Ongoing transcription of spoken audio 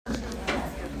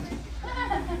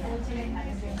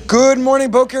Good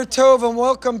morning, Boker Tov, and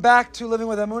welcome back to Living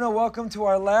with Emunah. Welcome to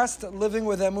our last Living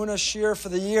with Emunah shir for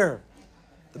the year.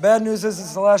 The bad news is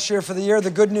it's the last shir for the year.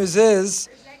 The good news is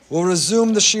we'll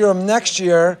resume the shirim next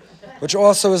year, which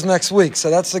also is next week. So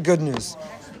that's the good news.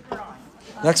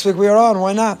 Next week we are on.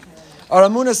 Why not? Our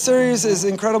Emunah series is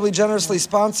incredibly generously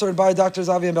sponsored by Dr.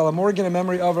 Avi and Bella Morgan in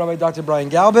memory of Rabbi Dr. Brian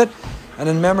Galbert and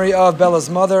in memory of Bella's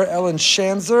mother, Ellen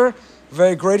Shanzer.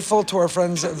 Very grateful to our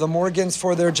friends, the Morgans,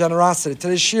 for their generosity.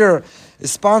 Today's shir is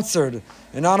sponsored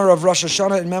in honor of Rosh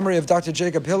Hashanah in memory of Dr.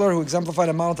 Jacob Hiller, who exemplified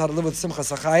a model how to live with Simcha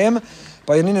Sachayim,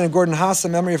 by Yanina and Gordon Haas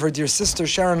in memory of her dear sister,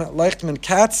 Sharon Leichtman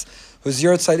Katz, whose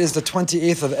yahrzeit is the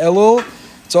 28th of Elul.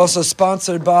 It's also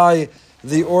sponsored by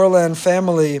the Orlan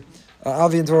family,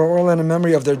 Avi and Dora Orlan, in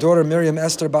memory of their daughter, Miriam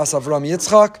Esther Bas Avram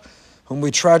Yitzchak, whom we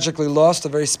tragically lost, a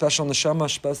very special neshama,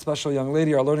 special young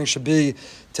lady. Our learning should be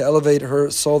to elevate her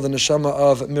soul, the neshama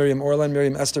of Miriam Orlan,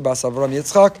 Miriam Esther Bas Avram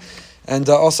Yitzchak. And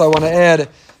also I want to add,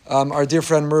 our dear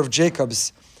friend Merv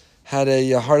Jacobs had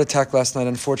a heart attack last night.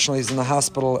 Unfortunately, he's in the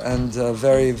hospital and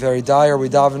very, very dire. We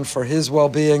daven for his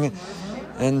well-being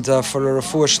and for a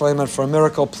refuah shleima, for a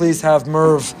miracle. Please have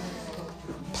Merv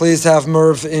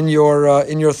in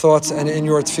your thoughts and in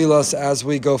your tefillas as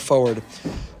we go forward.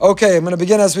 Okay, I'm going to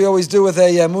begin as we always do with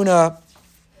a Emunah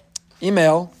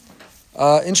email.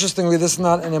 Interestingly, this is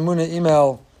not an Emunah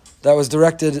email that was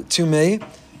directed to me,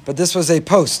 but this was a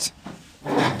post.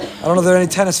 I don't know if there are any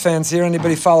tennis fans here.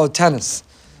 Anybody follow tennis?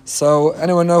 So,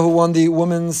 anyone know who won the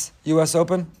Women's U.S.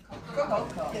 Open?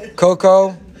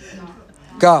 Coco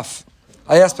Gauff.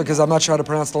 I asked because I'm not sure how to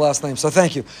pronounce the last name, so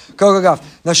thank you. Coco Gauff.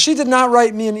 Now, she did not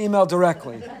write me an email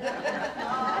directly.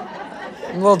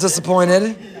 I'm a little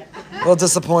disappointed. Someone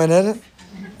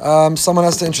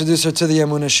has to introduce her to the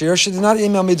Emunah shir. She did not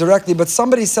email me directly, but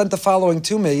somebody sent the following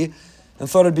to me and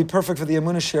thought it'd be perfect for the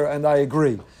Emunah shir, and I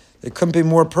agree. It couldn't be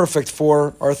more perfect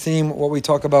for our theme, what we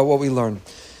talk about, what we learn.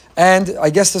 And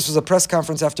I guess this was a press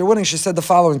conference after winning. She said the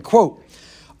following, quote,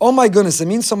 "Oh my goodness, it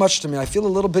means so much to me. I feel a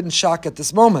little bit in shock at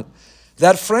this moment.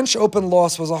 That French Open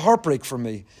loss was a heartbreak for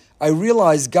me. I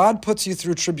realize God puts you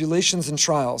through tribulations and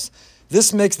trials.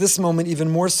 This makes this moment even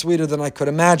more sweeter than I could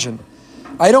imagine.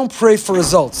 I don't pray for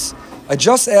results. I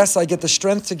just ask I get the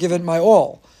strength to give it my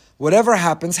all. Whatever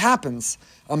happens, happens.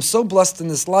 I'm so blessed in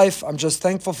this life. I'm just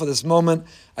thankful for this moment.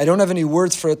 I don't have any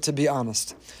words for it, to be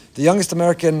honest." The youngest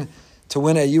American to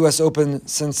win a U.S. Open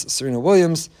since Serena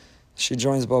Williams. She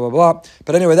joins blah, blah, blah.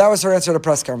 But anyway, that was her answer at a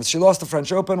press conference. She lost the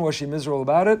French Open. Was she miserable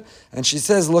about it? And she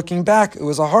says, looking back, it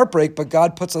was a heartbreak, but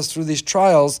God puts us through these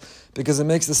trials because it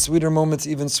makes the sweeter moments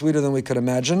even sweeter than we could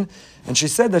imagine. And she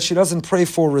said that she doesn't pray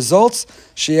for results.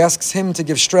 She asks Him to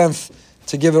give strength,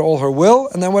 to give it all her will,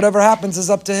 and then whatever happens is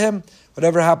up to Him.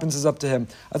 Whatever happens is up to Him.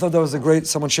 I thought that was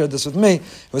someone shared this with me.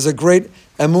 It was a great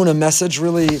Emunah message,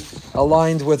 really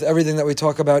aligned with everything that we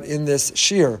talk about in this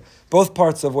shir. Both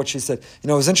parts of what she said. You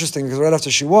know, it was interesting because right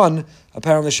after she won,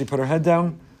 apparently she put her head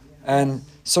down, and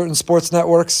certain sports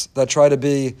networks that try to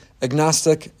be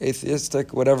agnostic,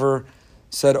 atheistic, whatever,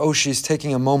 said, "Oh, she's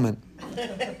taking a moment."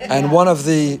 And one of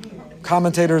the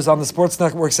commentators on the sports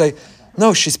network say,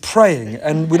 "No, she's praying,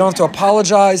 and we don't have to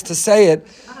apologize to say it.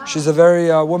 She's a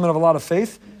very woman of a lot of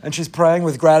faith, and she's praying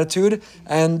with gratitude,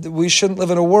 and we shouldn't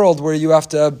live in a world where you have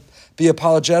to be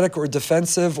apologetic or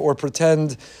defensive or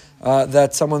pretend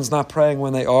that someone's not praying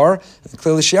when they are." And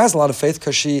clearly she has a lot of faith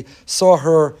because she saw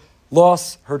her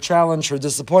loss, her challenge, her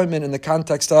disappointment in the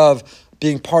context of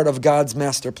being part of God's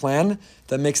master plan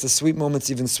that makes the sweet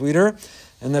moments even sweeter.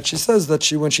 And that she says that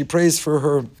when she prays for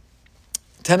her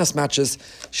tennis matches,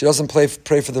 she doesn't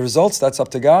pray for the results. That's up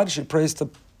to God. She prays to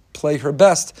play her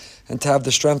best and to have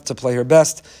the strength to play her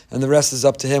best, and the rest is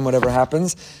up to Him, whatever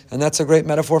happens. And that's a great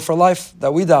metaphor for life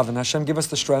that we daven. Hashem, give us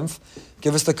the strength,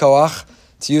 give us the koach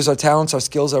to use our talents, our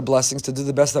skills, our blessings, to do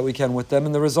the best that we can with them,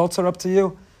 and the results are up to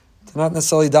you. To not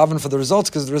necessarily daven for the results,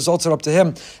 because the results are up to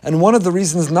Him. And one of the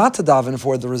reasons not to daven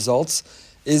for the results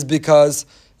is because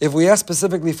if we ask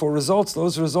specifically for results,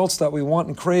 those results that we want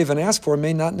and crave and ask for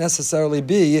may not necessarily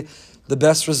be the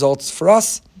best results for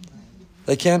us.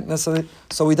 They can't necessarily.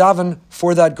 So we daven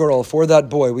for that girl, for that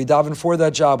boy. We daven for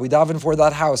that job. We daven for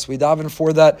that house. We daven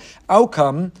for that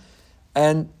outcome.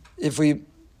 And if we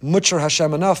mutcher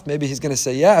Hashem enough, maybe He's going to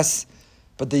say yes.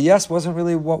 But the yes wasn't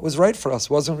really what was right for us.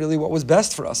 Wasn't really what was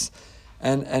best for us.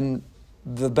 And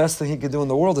the best thing He could do in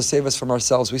the world is save us from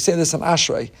ourselves. We say this in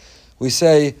Ashrei. We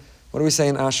say, what do we say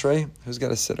in Ashrei? Who's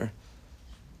got a sitter?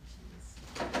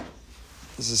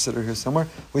 There's a sitter here somewhere.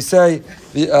 We say,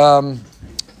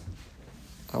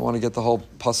 I want to get the whole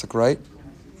pasuk right.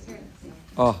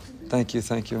 Oh, thank you.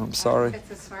 I'm sorry.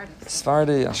 It's a Sephardi.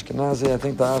 Sephardi, Ashkenazi, I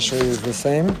think the Ashrei is the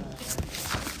same.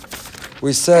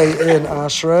 We say in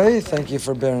Ashrei, thank you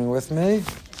for bearing with me.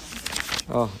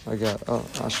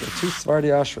 Ashrei. 2 Sephardi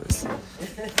Ashreis.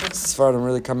 Sephardim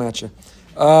really come at you.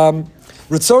 Ritzon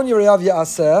Yirav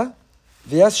Ya'aseh,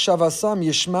 V'es Shavasam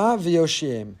Yishma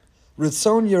V'yoshiem.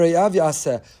 Ritzon Yirav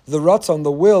Ya'aseh. The Ratzon,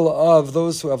 the will of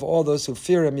those who have all those who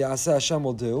fear Him, Ya'aseh Hashem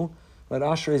will do. Right,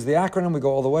 Ashrei is the acronym. We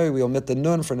go all the way. We omit the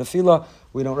nun for Nefila.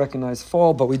 We don't recognize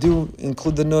fall, but we do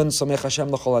include the nun. Somech Hashem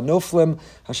l'chol hanoflim.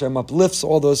 Hashem uplifts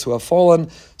all those who have fallen.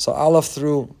 So Aleph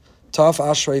through Taf,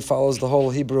 Ashrei follows the whole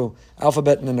Hebrew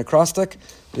alphabet in an acrostic,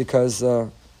 because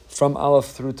from Aleph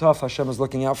through Taf, Hashem is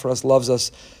looking out for us, loves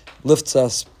us, lifts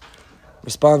us,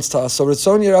 responds to us. So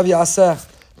Ritzon Yirav Ya'aseh,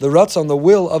 the Ratzon, the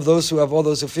will of those who have all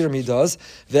those who fear Him, He does.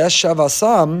 V'es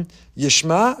Shavasam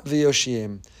Yishma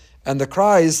V'yoshiem. And the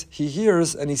cries He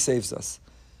hears and He saves us.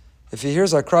 If He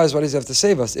hears our cries, why does He have to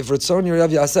save us? If Ritzon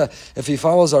Yirav Ya'aseh, if He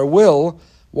follows our will,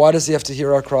 why does He have to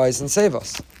hear our cries and save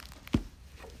us?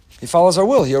 He follows our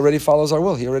will. He already follows our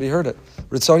will. He already heard it.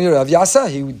 Ritzon Yirav Ya'aseh,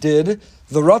 He did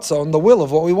the Ratzon, the will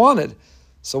of what we wanted.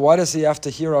 So why does He have to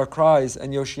hear our cries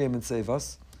and Yoshiem and save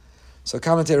us? So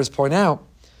commentators point out,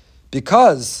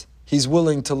 because He's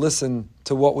willing to listen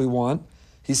to what we want,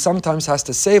 He sometimes has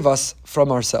to save us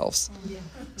from ourselves. Yeah.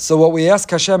 So what we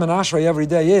ask Hashem and Ashrei every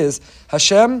day is,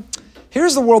 Hashem,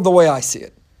 here's the world the way I see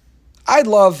it. I'd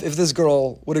love if this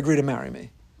girl would agree to marry me,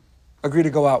 agree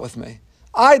to go out with me.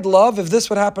 I'd love if this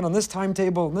would happen on this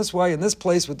timetable, in this way, in this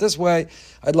place, with this way.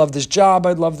 I'd love this job.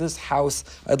 I'd love this house.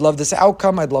 I'd love this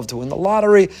outcome. I'd love to win the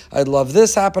lottery. I'd love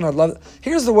this happen.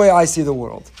 Here's the way I see the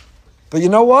world. But you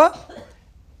know what?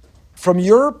 From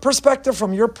your perspective,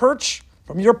 from your perch,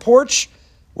 from your porch,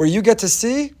 where you get to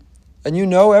see and you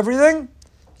know everything,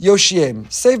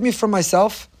 Yoshiem, save me from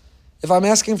myself. If I'm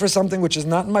asking for something which is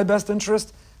not in my best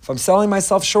interest, if I'm selling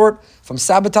myself short, if I'm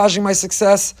sabotaging my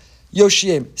success,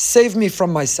 Yoshiem, save me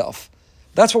from myself.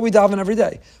 That's what we daven every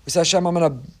day. We say, Hashem, I'm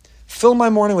going to fill my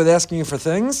morning with asking you for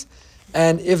things,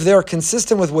 and if they're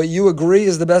consistent with what you agree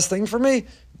is the best thing for me,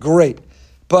 great.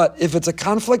 But if it's a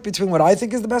conflict between what I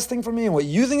think is the best thing for me and what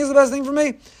you think is the best thing for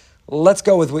me, let's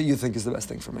go with what you think is the best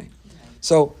thing for me.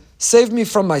 So save me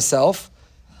from myself,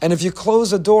 and if you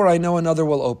close a door, I know another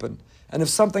will open. And if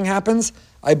something happens,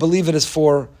 I believe it is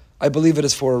for a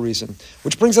reason.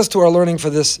 Which brings us to our learning for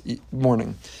this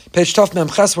morning. Page Taf Mem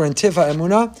Ches, we're in Tiva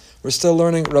Emunah. We're still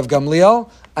learning Rav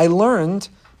Gamliel. I learned,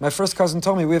 my first cousin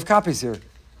told me, we have copies here.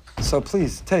 So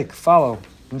please, take, follow,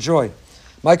 enjoy.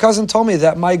 My cousin told me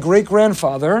that my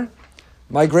great-grandfather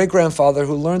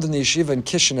who learned in the yeshiva in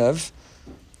Kishinev,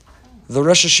 the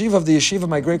Rosh Yeshiva of the yeshiva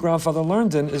my great-grandfather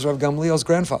learned in is Rav Gamliel's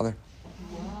grandfather.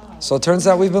 So it turns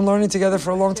out we've been learning together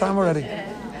for a long time already.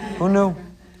 Who knew?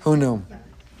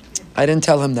 I didn't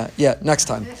tell him that yet. Next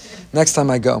time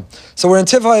I go. So we're in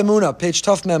Tiva Emunah, page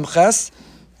Taf Mem Ches,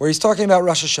 where he's talking about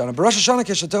Rosh Hashanah. But Rosh Hashanah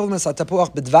kishatov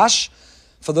l'satapuach b'dvash.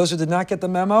 For those who did not get the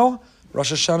memo,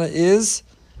 Rosh Hashanah is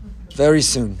very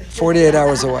soon, 48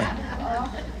 hours away.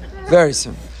 Very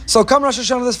soon. So come Rosh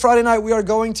Hashanah this Friday night, we are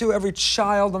going to, every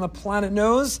child on the planet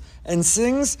knows and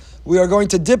sings, we are going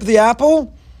to dip the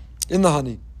apple in the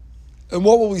honey. And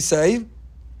what will we say?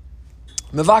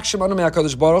 Mevak shemanu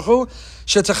me'HaKadosh Baruch Hu,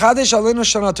 she'techadesh aleinu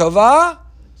shana tova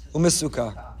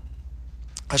u'mesuka.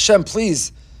 Hashem,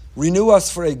 please renew us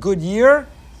for a good year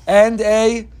and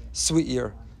a sweet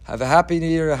year. Have a happy new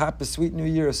year, a happy, sweet new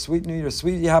year, a sweet new year, a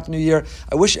sweet, happy new year.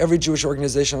 I wish every Jewish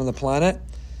organization on the planet,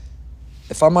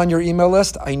 if I'm on your email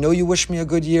list, I know you wish me a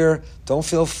good year. Don't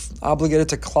feel obligated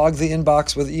to clog the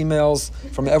inbox with emails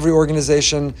from every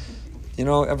organization. You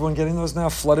know, everyone getting those now,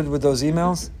 flooded with those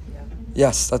emails? Yeah.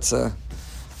 Yes, that's a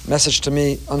message to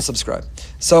me, unsubscribe.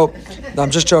 So, no,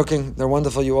 I'm just joking. They're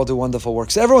wonderful. You all do wonderful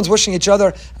work. So everyone's wishing each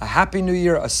other a happy new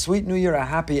year, a sweet new year, a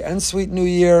happy and sweet new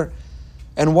year.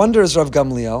 And wonders Rav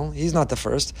Gamliel, he's not the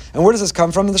first. And where does this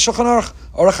come from? In the Shulchan Aruch,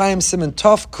 Orach Chaim Siman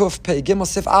Tov Kuf Pei Gimel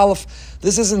Sif Aleph.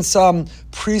 This isn't some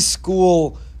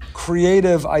preschool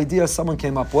creative idea someone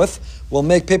came up with. We'll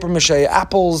make paper mache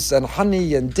apples and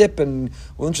honey and dip, and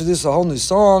we'll introduce a whole new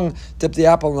song, dip the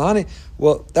apple in the honey.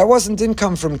 Well, didn't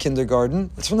come from kindergarten.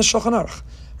 It's from the Shulchan Aruch.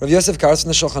 Rav Yosef Karas in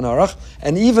the Shulchan Aruch.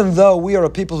 And even though we are a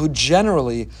people who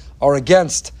generally are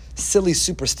against silly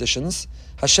superstitions,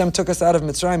 Hashem took us out of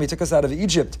Mitzrayim, He took us out of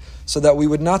Egypt, so that we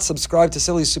would not subscribe to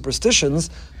silly superstitions,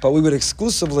 but we would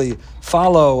exclusively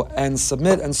follow and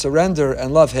submit and surrender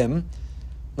and love Him.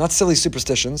 Not silly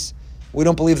superstitions. We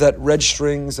don't believe that red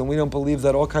strings, and we don't believe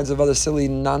that all kinds of other silly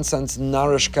nonsense,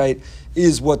 narishkeit,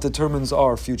 is what determines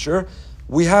our future.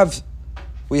 We have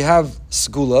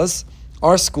skulas.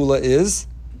 Our skula is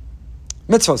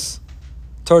mitzvos.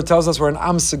 Torah tells us we're an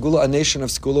Am Segula, a nation of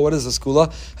Segula. What is a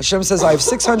Segula? Hashem says, I have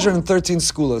 613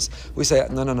 Segulas. We say,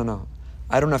 no.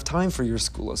 I don't have time for your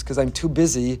Segulas because I'm too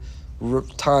busy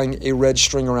tying a red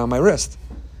string around my wrist.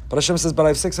 But Hashem says, but I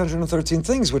have 613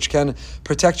 things which can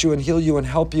protect you and heal you and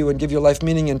help you and give your life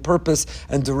meaning and purpose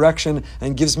and direction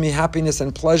and gives me happiness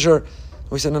and pleasure.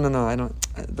 We said, no, I don't.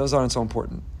 Those aren't so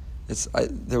important.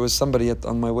 There was somebody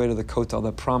on my way to the kotel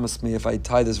that promised me if I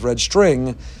tie this red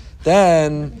string,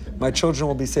 then my children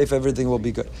will be safe, everything will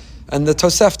be good. And the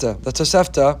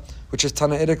Tosefta, which is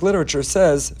Tanaitic literature,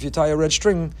 says if you tie a red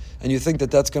string and you think that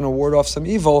that's going to ward off some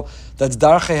evil, that's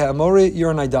Darche Ha'amori,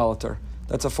 you're an idolater.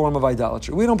 That's a form of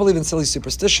idolatry. We don't believe in silly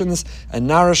superstitions and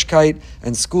narishkeit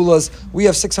and skulas. We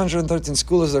have 613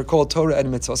 skulas that are called Torah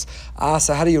and mitzvos.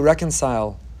 So how do you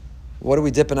reconcile? What do we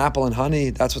dip in apple and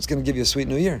honey? That's what's going to give you a sweet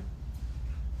new year.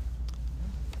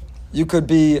 You could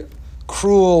be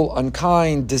cruel,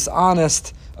 unkind,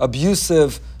 dishonest,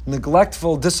 abusive,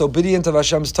 neglectful, disobedient of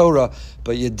Hashem's Torah,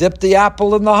 but you dip the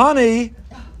apple in the honey,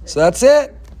 so that's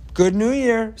it. Good New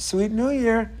Year, sweet New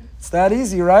Year. It's that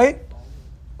easy, right?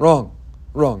 Wrong.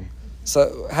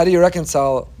 So how do you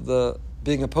reconcile the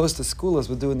being opposed to skulas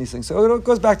with doing these things? So it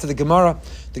goes back to the Gemara.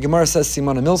 The Gemara says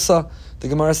Simana Milsa. The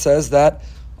Gemara says that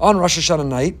on Rosh Hashanah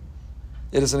night,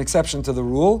 it is an exception to the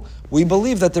rule. We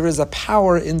believe that there is a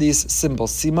power in these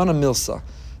symbols, Simana Milsa.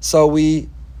 So we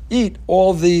eat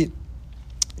all the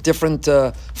different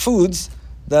foods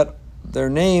that their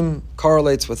name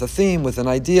correlates with a theme, with an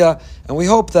idea, and we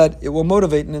hope that it will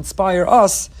motivate and inspire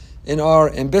us in our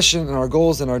ambition, in our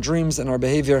goals, in our dreams, in our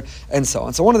behavior, and so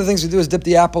on. So one of the things we do is dip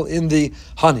the apple in the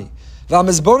honey.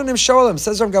 V'amizbonim sholim,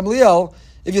 says Rav Gamliel,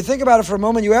 if you think about it for a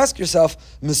moment, you ask yourself,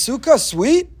 Mesuka,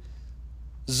 sweet?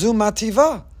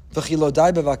 Zumativa,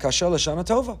 v'chilodai bevakasha l'shana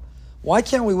tova. Why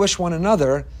can't we wish one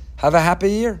another, have a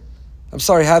happy year? Have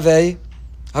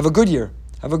a good year.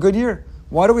 Have a good year.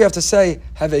 Why do we have to say,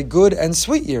 have a good and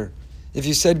sweet year? If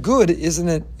you said good, isn't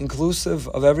it inclusive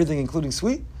of everything, including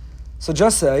sweet? So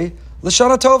just say,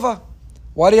 l'shana tova.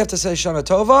 Why do you have to say shana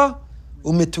tova?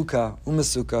 Umituka,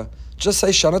 umisuka. Just say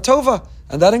shana tova.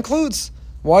 And that includes.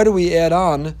 Why do we add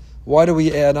on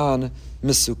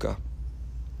misuka?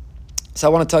 So I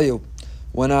want to tell you,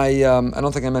 when I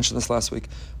don't think I mentioned this last week,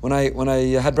 when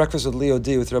I had breakfast with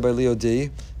Rabbi Leo D,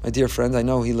 my dear friend, I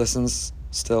know he listens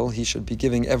still. He should be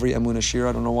giving every Emunah shir.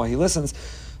 I don't know why he listens,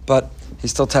 but he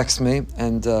still texts me,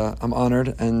 and I'm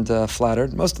honored and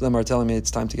flattered. Most of them are telling me it's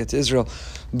time to get to Israel,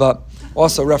 but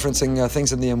also referencing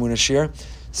things in the Emunah shir.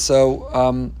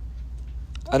 So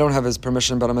I don't have his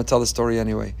permission, but I'm going to tell the story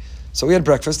anyway. So we had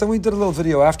breakfast, and we did a little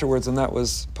video afterwards, and that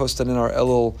was posted in our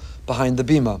Elul behind the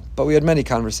bima. But we had many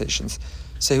conversations.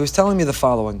 So he was telling me the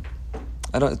following.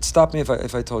 Stop me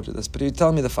if I told you this, but he was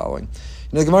telling me the following.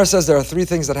 The Gemara says there are three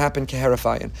things that happen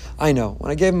keherafayin. I know.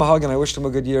 When I gave him a hug and I wished him a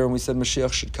good year, and we said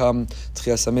Mashiach should come,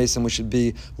 Tchias HaMesim, we should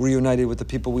be reunited with the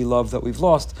people we love that we've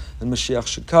lost, and Mashiach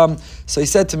should come. So he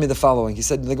said to me the following. He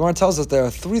said, the Gemara tells us there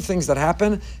are three things that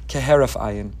happen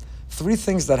keherafayin. Three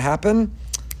things that happen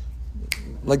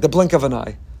like the blink of an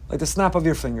eye, like the snap of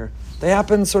your finger. They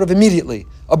happen sort of immediately,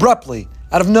 abruptly,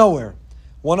 out of nowhere.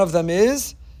 One of them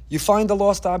is you find a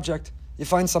lost object. You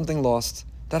find something lost.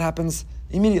 That happens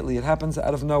immediately. It happens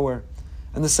out of nowhere.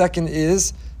 And the second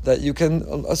is that you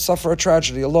can suffer a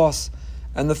tragedy, a loss.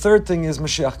 And the third thing is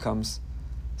Mashiach comes.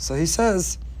 So he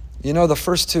says, the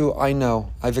first two I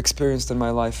know, I've experienced in my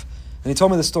life. And he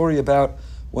told me the story about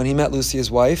when he met Lucy,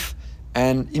 his wife,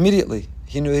 and immediately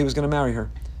he knew he was going to marry her.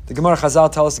 The Gemara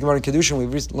Chazal tells us, the Gemara in Kedushin,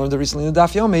 we've learned it recently in the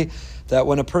Daf Yomi, that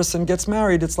when a person gets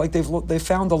married, it's like they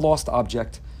found a lost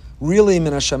object. Really,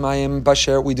 min hashamayim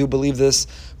basher, we do believe this.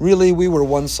 Really, we were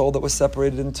one soul that was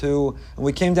separated in two, and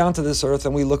we came down to this earth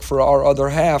and we look for our other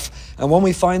half. And when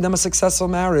we find them a successful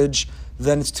marriage,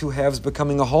 then it's two halves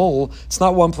becoming a whole. It's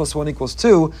not 1 + 1 =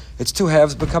 2, it's two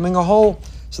halves becoming a whole.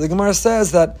 So the Gemara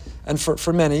says that, and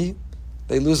for many,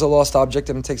 they lose a lost object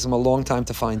and it takes them a long time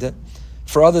to find it.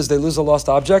 For others, they lose a lost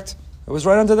object, it was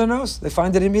right under their nose. They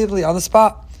find it immediately on the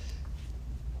spot.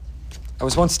 I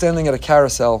was once standing at a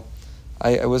carousel.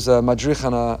 I was a madrich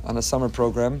on a summer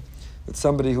program with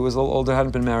somebody who was a little older,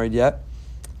 hadn't been married yet,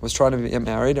 was trying to get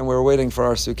married, and we were waiting for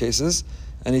our suitcases.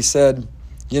 And he said,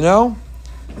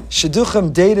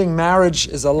 shidduchim, dating, marriage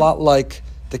is a lot like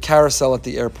the carousel at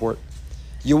the airport.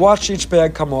 You watch each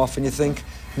bag come off and you think,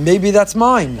 maybe that's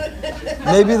mine.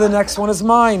 Maybe the next one is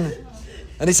mine.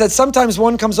 And he said, sometimes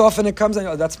one comes off and it comes,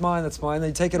 and that's mine. Then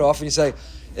you take it off and you say,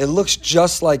 it looks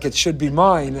just like it should be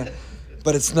mine,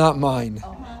 but it's not mine.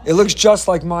 It looks just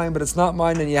like mine, but it's not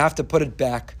mine, and you have to put it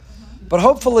back. But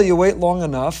hopefully you wait long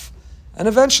enough, and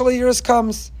eventually yours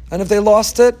comes. And if they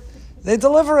lost it, They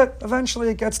deliver it. Eventually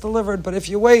it gets delivered. But if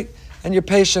you wait and you're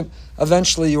patient,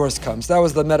 eventually yours comes. That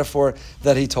was the metaphor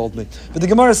that he told me. But the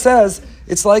Gemara says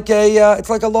it's like a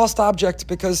lost object,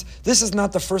 because this is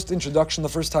not the first introduction, the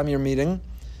first time you're meeting.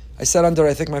 I said under,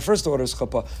 I think, my first order's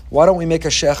chuppah, why don't we make a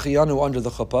shechiyanu under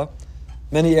the chuppah?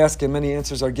 Many ask and many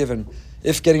answers are given.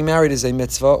 If getting married is a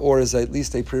mitzvah, or is at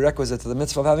least a prerequisite to the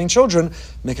mitzvah of having children,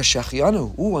 make a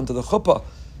shechiyanu, under the chuppah.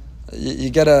 You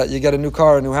get a new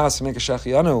car, a new house, you make a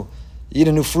shechiyanu. You eat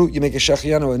a new fruit, you make a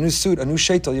shechiyanu. A new suit, a new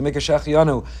sheitel, you make a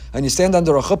shechiyanu. And you stand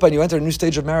under a chuppah and you enter a new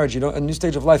stage of marriage, a new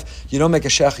stage of life, you don't make a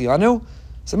shechiyanu?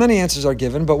 So many answers are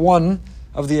given, but one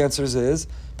of the answers is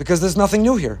because there's nothing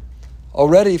new here.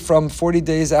 Already from 40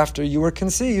 days after you were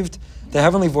conceived, the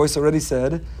heavenly voice already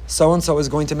said, so-and-so is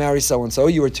going to marry so-and-so.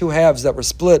 You were two halves that were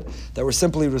split, that were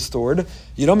simply restored.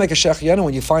 You don't make a shechiyanu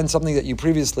when you find something that you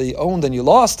previously owned and you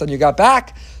lost and you got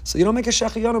back. So you don't make a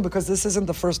shechiyanu because this isn't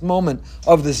the first moment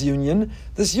of this union.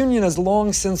 This union has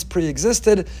long since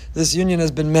pre-existed. This union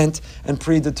has been meant and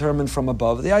predetermined from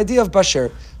above. The idea of Basher,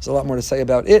 there's a lot more to say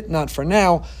about it, not for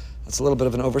now. It's a little bit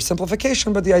of an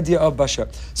oversimplification, but the idea of Basher.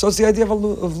 So it's the idea of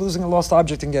losing a lost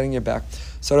object and getting it back.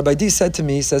 So Rabbi D said to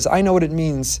me, he says, I know what it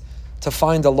means to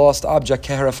find a lost object,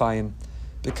 keherafayim,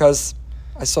 because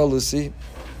I saw Lucy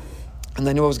and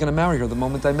I knew I was going to marry her the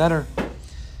moment I met her.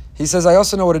 He says, I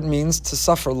also know what it means to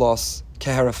suffer loss,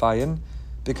 keherafayim,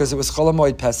 because it was Chol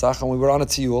HaMoed Pesach and we were on a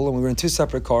tiyul and we were in two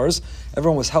separate cars.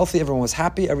 Everyone was healthy, everyone was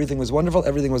happy, everything was wonderful,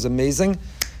 everything was amazing,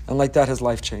 and like that his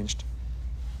life changed.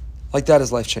 Like that,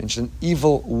 his life changed. An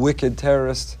evil, wicked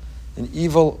terrorist, an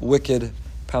evil, wicked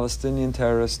Palestinian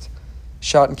terrorist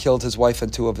shot and killed his wife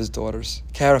and two of his daughters.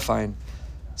 Keherafayim.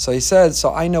 So he said,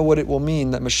 so I know what it will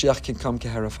mean that Mashiach can come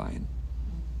keherafayim.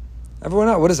 Everyone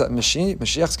knows, what is that?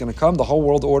 Mashiach's going to come, the whole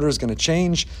world order is going to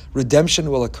change,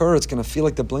 redemption will occur, it's going to feel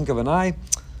like the blink of an eye.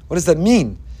 What does that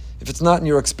mean? If it's not in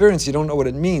your experience, you don't know what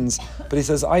it means. But he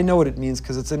says, I know what it means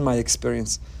because it's in my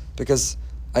experience. Because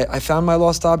I found my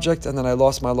lost object, and then I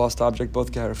lost my lost object,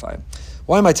 both keherafayim.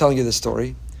 Why am I telling you this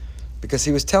story? Because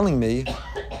he was telling me,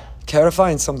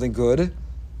 keherafayim, something good,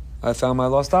 I found my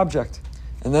lost object.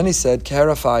 And then he said,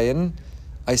 keherafayim,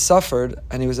 I suffered,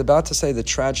 and he was about to say the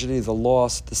tragedy, the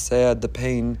loss, the sad, the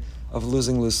pain of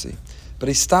losing Lucy. But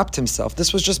he stopped himself.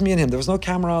 This was just me and him. There was no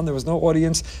camera on, there was no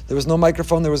audience, there was no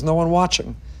microphone, there was no one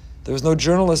watching. There was no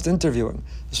journalist interviewing.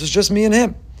 This was just me and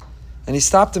him. And he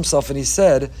stopped himself and he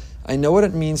said, I know what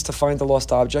it means to find the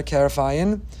lost object,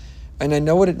 keherafayim, and I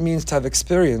know what it means to have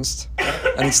experienced.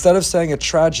 And instead of saying a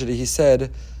tragedy, he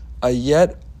said, a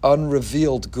yet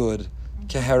unrevealed good,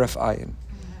 keherafayim.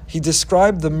 He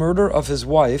described the murder of his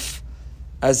wife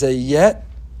as a yet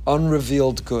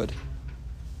unrevealed good.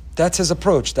 That's his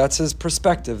approach, that's his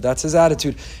perspective, that's his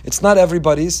attitude. It's not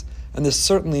everybody's, and there's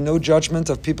certainly no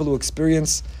judgment of people who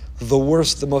experience the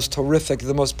worst, the most horrific,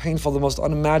 the most painful, the most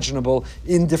unimaginable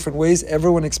in different ways.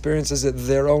 Everyone experiences it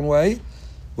their own way,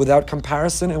 without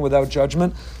comparison and without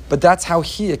judgment. But that's how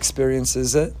he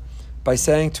experiences it, by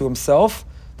saying to himself,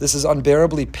 this is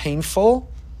unbearably painful,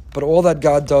 but all that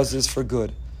God does is for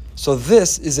good. So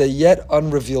this is a yet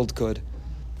unrevealed good.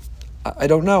 I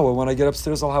don't know, and when I get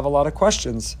upstairs I'll have a lot of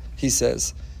questions, he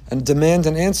says, and demand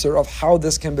an answer of how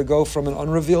this can go from an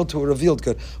unrevealed to a revealed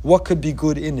good. What could be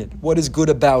good in it? What is good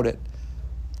about it?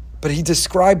 But he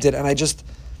described it, and I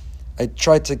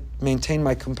tried to maintain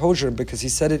my composure because he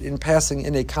said it in passing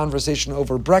in a conversation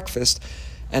over breakfast,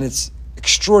 and it's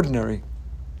extraordinary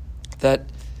that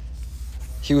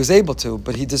he was able to,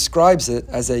 but he describes it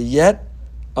as a yet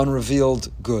unrevealed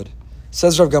good.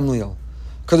 Says Rav Gamliel,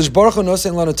 Kadosh Baruch Hu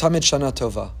nosein lanu tamid shana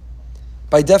tova.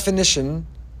 By definition,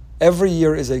 every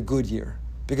year is a good year,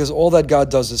 because all that God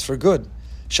does is for good.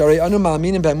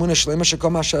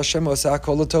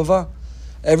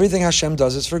 Everything Hashem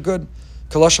does is for good.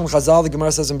 Koloshim Chazal, the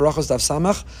Gemara says in Brachos Daf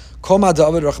Samach, Koma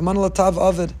David Rachman Latav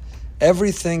Avid.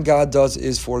 Everything God does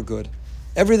is for good.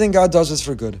 Everything God does is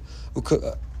for good.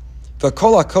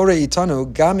 V'kol hakore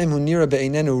itanu gam im hu nira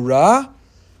be'einenu ra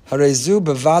harezu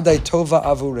bevadai tova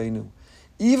avurenu.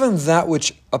 Even that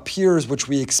which appears, which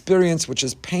we experience, which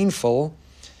is painful,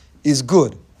 is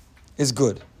good.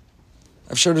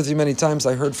 I've shared with you many times.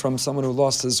 I heard from someone who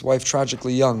lost his wife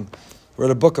tragically young. Read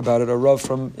a book about it, a Rav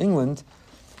from England.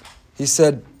 He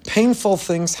said, painful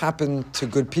things happen to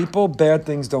good people, bad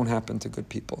things don't happen to good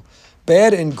people.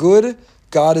 Bad and good,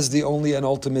 God is the only and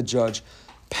ultimate judge.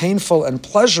 Painful and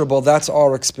pleasurable, that's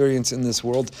our experience in this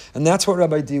world. And that's what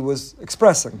Rabbi D was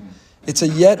expressing. It's a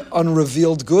yet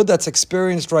unrevealed good that's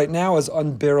experienced right now as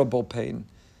unbearable pain.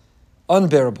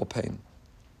 Unbearable pain.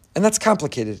 And that's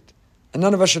complicated. And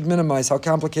none of us should minimize how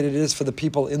complicated it is for the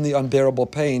people in the unbearable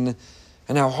pain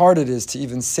and how hard it is to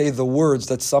even say the words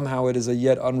that somehow it is a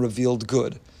yet unrevealed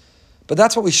good. But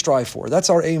that's what we strive for. That's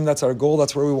our aim, that's our goal,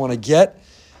 that's where we want to get,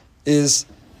 is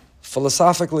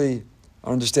philosophically,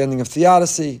 our understanding of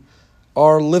theodicy,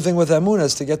 our living with Emunah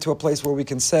is to get to a place where we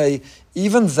can say,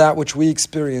 even that which we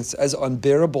experience as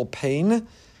unbearable pain,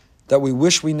 that we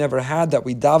wish we never had, that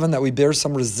we daven, that we bear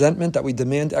some resentment, that we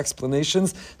demand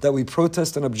explanations, that we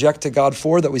protest and object to God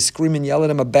for, that we scream and yell at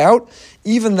Him about,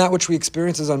 even that which we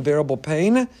experience as unbearable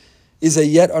pain is a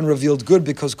yet unrevealed good,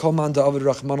 because kol man da'avid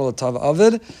rachmana l'tav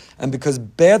avid, and because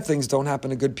bad things don't happen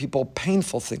to good people,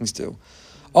 painful things do.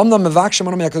 So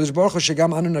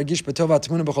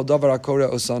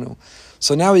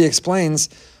now he explains,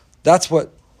 that's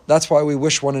why we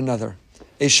wish one another.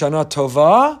 A shana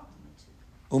tova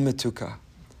umituka.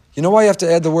 You know why you have to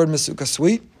add the word misuka,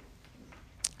 sweet?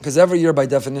 Because every year by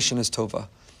definition is tova.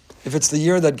 If it's the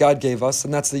year that God gave us,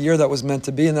 and that's the year that was meant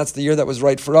to be, and that's the year that was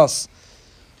right for us.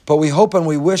 But we hope and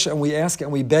we wish and we ask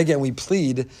and we beg and we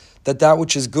plead that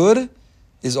which is good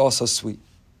is also sweet.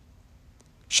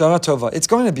 Shana Tova. It's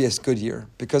going to be a good year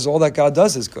because all that God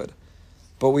does is good.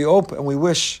 But we hope and we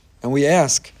wish and we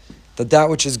ask that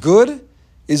which is good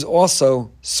is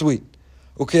also sweet.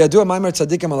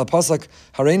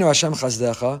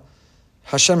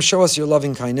 Hashem, show us your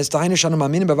loving kindness. Really,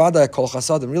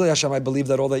 Hashem, I believe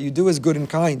that all that you do is good and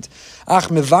kind. But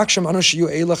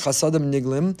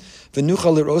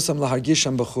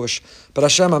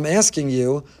Hashem, I'm asking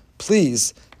you,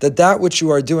 please, that which you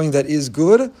are doing that is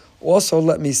good, also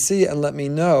let me see and let me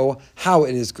know how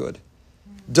it is good.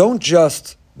 Don't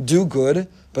just do good,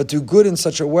 but do good in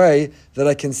such a way that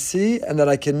I can see and that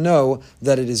I can know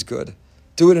that it is good.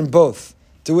 Do it in both.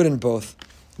 Do it in both.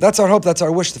 That's our hope, that's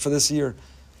our wish for this year.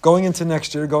 Going into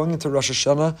next year, going into Rosh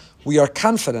Hashanah, we are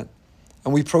confident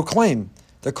and we proclaim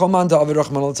that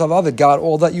God,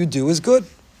 all that you do is good.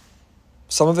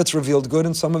 Some of it's revealed good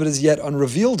and some of it is yet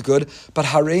unrevealed good, but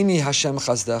Hareini Hashem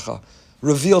Chazdecha.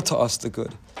 Reveal to us the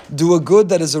good. Do a good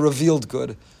that is a revealed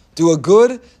good. Do a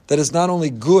good that is not only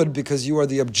good because you are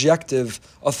the objective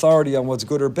authority on what's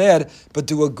good or bad, but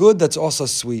do a good that's also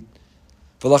sweet.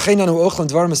 That's why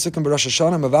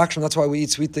we eat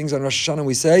sweet things on Rosh Hashanah and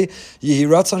we say, Yehi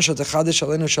Ratzon shetachadish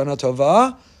aleinu shana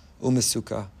tova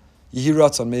u'mesuka. Yehi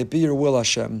Ratzon, may it be your will,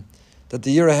 Hashem, that the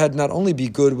year ahead not only be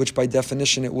good, which by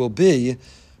definition it will be,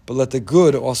 but let the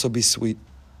good also be sweet.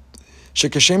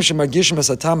 Just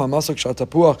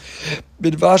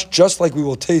like we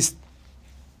will taste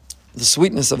the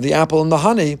sweetness of the apple and the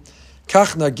honey,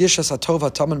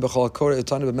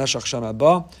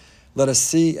 let us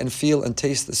see and feel and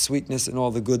taste the sweetness and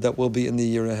all the good that will be in the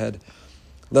year ahead.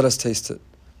 Let us taste it.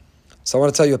 So I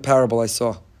want to tell you a parable I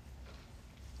saw.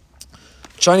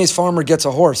 A Chinese farmer gets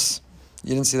a horse.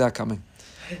 You didn't see that coming.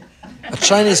 A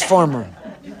Chinese farmer.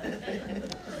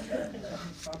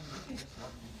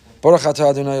 Baruch atah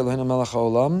Adonai Eloheinu melech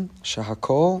haolam,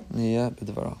 shehakol niyeh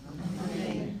b'dvaro.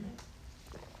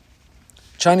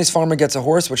 Chinese farmer gets a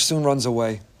horse which soon runs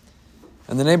away.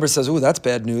 And the neighbor says, ooh, that's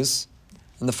bad news.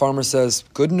 And the farmer says,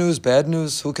 good news, bad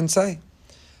news, who can say?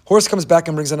 Horse comes back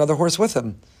and brings another horse with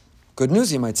him. Good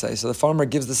news, you might say. So the farmer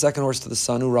gives the second horse to the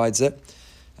son who rides it,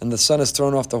 and the son is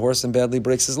thrown off the horse and badly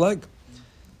breaks his leg.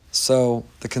 So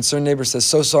the concerned neighbor says,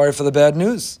 so sorry for the bad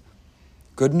news.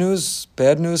 Good news,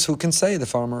 bad news, who can say? The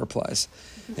farmer replies.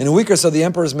 In a week or so, the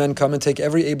emperor's men come and take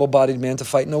every able-bodied man to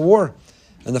fight in a war,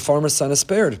 and the farmer's son is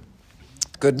spared.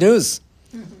 Good news.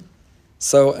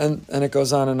 So, and it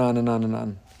goes on and on and on and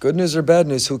on. Good news or bad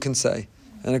news, who can say?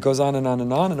 And it goes on and on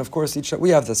and on. And of course, we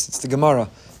have this. It's the Gemara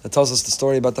that tells us the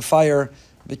story about the fire,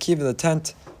 the kiva, the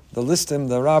tent, the listim,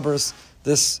 the robbers.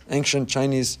 This ancient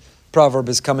Chinese proverb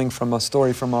is coming from a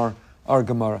story from our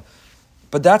Gemara.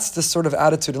 But that's the sort of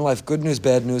attitude in life. Good news,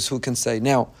 bad news, who can say?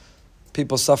 Now,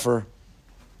 people suffer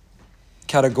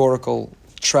categorical,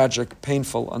 tragic,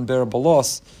 painful, unbearable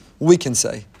loss. We can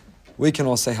say. We can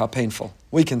all say how painful.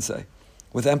 We can say.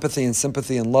 With empathy and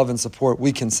sympathy and love and support,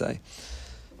 we can say.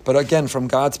 But again, from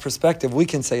God's perspective, we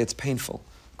can say it's painful.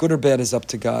 Good or bad is up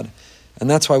to God. And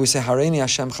that's why we say, Hareini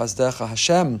Hashem Chazdecha.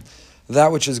 Hashem,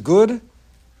 that which is good,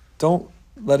 don't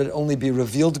let it only be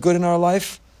revealed good in our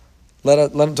life.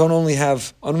 Don't only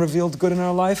have unrevealed good in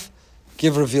our life.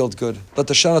 Give revealed good. Let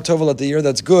the Shana Tova, let the year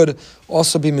that's good,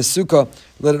 also be Mesuka.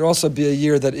 Let it also be a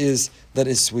year that is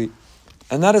sweet.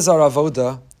 And that is our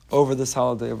avoda over this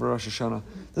holiday of Rosh Hashanah.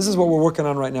 This is what we're working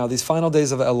on right now, these final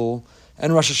days of Elul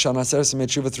and Rosh Hashanah, Seres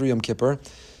Yemei 3 Yom Kippur.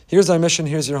 Here's our mission,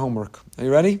 here's your homework. Are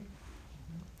you ready?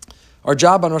 Our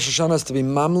job on Rosh Hashanah is to be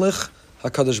Mamlich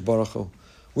HaKadosh Baruch Hu.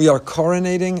 We are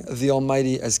coronating the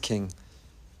Almighty as King.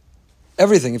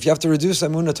 Everything, if you have to reduce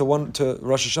Emunah to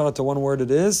Rosh Hashanah to one word,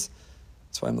 it is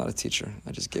That's why I'm not a teacher.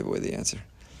 I just gave away the answer.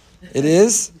 It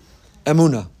is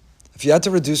Emunah. If you had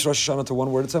to reduce Rosh Hashanah to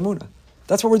one word, it's Emunah.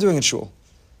 That's what we're doing in shul.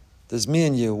 There's me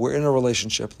and you. We're in a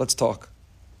relationship. Let's talk.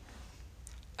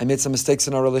 I made some mistakes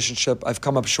in our relationship. I've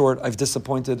come up short. I've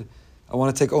disappointed. I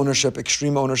want to take ownership,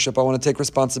 extreme ownership. I want to take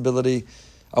responsibility.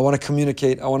 I want to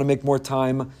communicate. I want to make more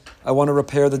time. I want to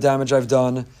repair the damage I've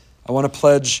done. I want to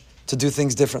pledge to do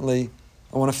things differently.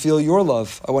 I want to feel your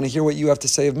love. I want to hear what you have to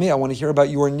say of me. I want to hear about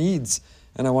your needs.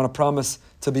 And I want to promise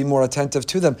to be more attentive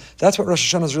to them. That's what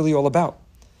Rosh Hashanah is really all about.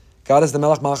 God is the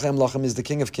Melech Malchei Amlachim, is the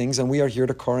King of Kings, and we are here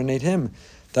to coronate Him.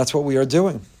 That's what we are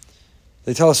doing.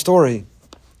 They tell a story.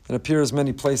 It appears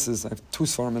many places. I have two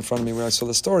svarim in front of me where I saw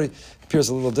the story. It appears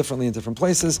a little differently in different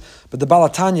places. But the Baal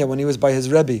HaTanya, when he was by his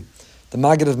Rebbe, the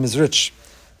Maggid of Mizrich,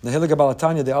 the Heilige Baal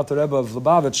HaTanya, the Alter Rebbe of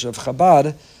Lubavitch, of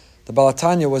Chabad, the Baal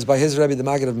HaTanya was by his Rebbe, the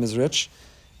Maggid of Mizrich,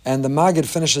 and the Maggid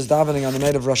finishes davening on the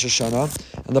night of Rosh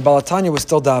Hashanah, and the Baal HaTanya was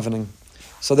still davening.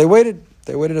 So they waited.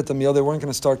 They waited at the meal. They weren't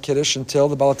going to start Kiddush until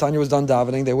the Baal HaTanya was done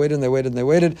davening. They waited and they waited and they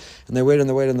waited and they waited and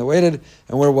they waited and they waited.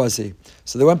 And where was he?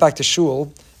 So they went back to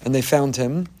shul and they found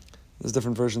him. There's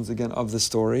different versions again of the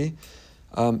story.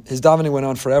 His davening went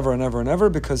on forever and ever and ever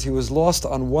because he was lost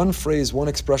on one phrase, one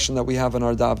expression that we have in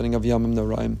our davening of Yamim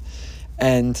Noraim.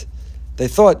 And they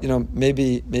thought,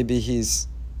 maybe he's,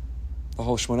 the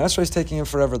whole Shemona Esrei is taking him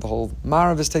forever, the whole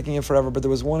Marav is taking him forever, but there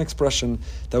was one expression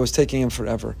that was taking him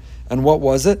forever. And what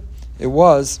was it? It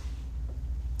was,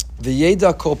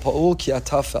 V'yeda kol pa'ul ki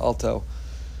ataf alto.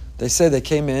 They say they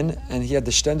came in and he had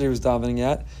the shtender he was davening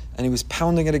at, and he was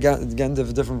pounding it again,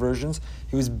 different versions.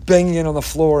 He was banging it on the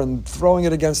floor and throwing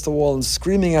it against the wall and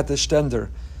screaming at the shtender.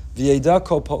 V'yeda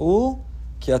kol pa'ul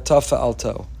ki ataf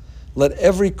alto. Let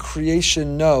every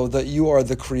creation know that you are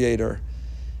the creator.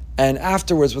 And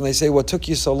afterwards, when they say, what took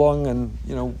you so long? And,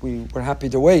 we were happy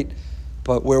to wait,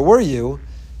 but where were you?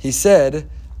 He said,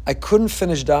 I couldn't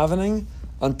finish davening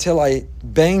until I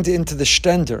banged into the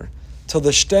shtender, till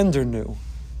the shtender knew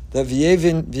that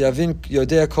v'yavin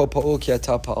yodea kol pa'ul ki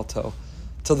ata pa'alto.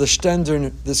 Till the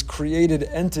shtender, this created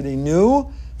entity,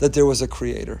 knew that there was a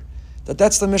creator.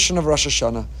 That's the mission of Rosh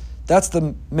Hashanah. That's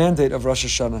the mandate of Rosh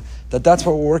Hashanah. That's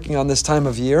what we're working on this time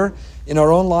of year. In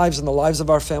our own lives, in the lives of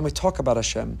our family, talk about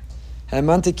Hashem.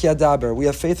 We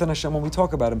have faith in Hashem when we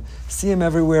talk about Him. See Him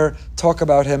everywhere, talk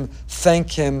about Him,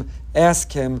 thank Him,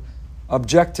 ask Him,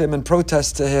 object Him and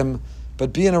protest to Him,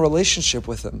 but be in a relationship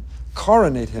with Him.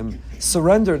 Coronate Him,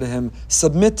 surrender to Him,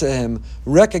 submit to Him,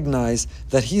 recognize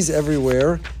that He's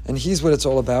everywhere and He's what it's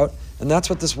all about. And that's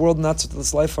what this world and that's what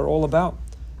this life are all about.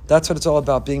 That's what it's all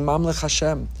about, being Mamlech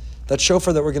Hashem. That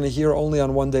shofar that we're going to hear only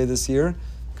on one day this year,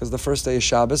 because the first day is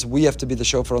Shabbos. We have to be the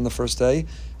shofar on the first day,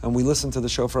 and we listen to the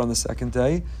shofar on the second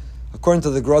day. According to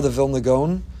the Gra of Vilna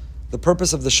Gaon, the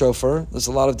purpose of the shofar, there's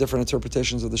a lot of different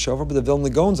interpretations of the shofar, but the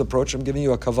Vilna Gaon's approach, I'm giving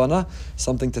you a kavana,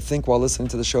 something to think while listening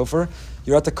to the shofar.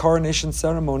 You're at the coronation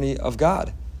ceremony of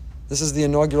God. This is the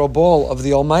inaugural ball of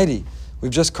the Almighty.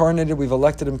 We've just coronated, we've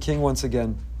elected Him king once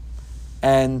again.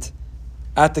 And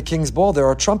at the king's ball, there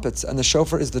are trumpets, and the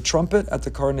shofar is the trumpet at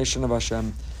the coronation of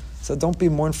Hashem. So don't be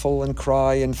mournful and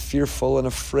cry and fearful and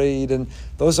afraid. And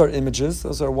those are images.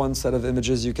 Those are one set of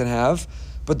images you can have.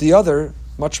 But the other,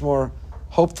 much more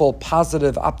hopeful,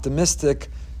 positive, optimistic,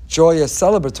 joyous,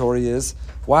 celebratory is,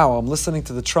 wow, I'm listening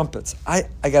to the trumpets. I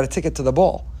got a ticket to the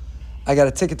ball. I got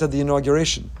a ticket to the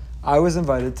inauguration. I was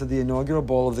invited to the inaugural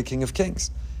ball of the King of Kings.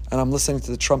 And I'm listening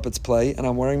to the trumpets play, and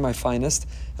I'm wearing my finest,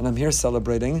 and I'm here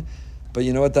celebrating. But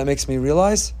you know what that makes me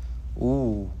realize?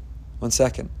 Ooh, one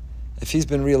second. If He's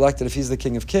been reelected, if He's the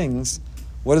King of Kings,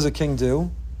 what does a king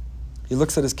do? He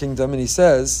looks at his kingdom and he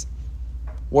says,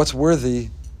 what's worthy?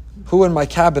 Who in my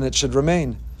cabinet should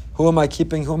remain? Who am I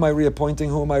keeping? Who am I reappointing?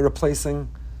 Who am I replacing?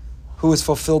 Who has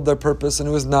fulfilled their purpose and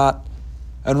who has not?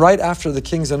 And right after the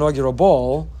king's inaugural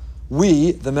ball,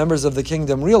 we, the members of the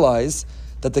kingdom, realize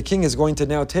that the king is going to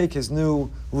now take his new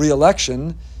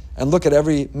re-election and look at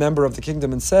every member of the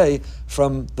kingdom and say,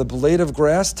 from the blade of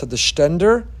grass to the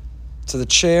shtender, to the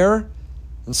chair,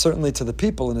 and certainly to the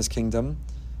people in his kingdom,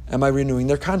 am I renewing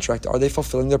their contract? Are they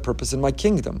fulfilling their purpose in my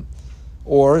kingdom?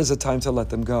 Or is it time to let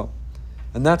them go?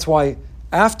 And that's why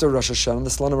after Rosh Hashanah, the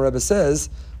Slonim Rebbe says,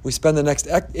 we spend the next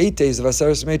 8 days of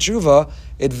Aseres Yemei Tshuva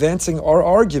advancing our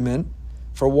argument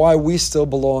for why we still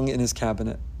belong in His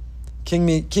cabinet. Keep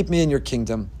me in your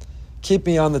kingdom. Keep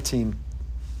me on the team.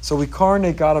 So we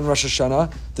coronate God on Rosh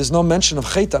Hashanah. There's no mention of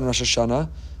Chet on Rosh Hashanah.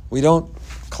 We don't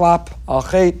clap al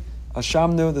Chet,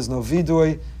 Ashamnu, there's no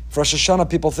vidui. For Rosh Hashanah,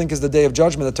 people think is the day of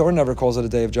judgment. The Torah never calls it a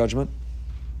day of judgment.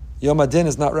 Yom Adin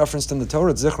is not referenced in the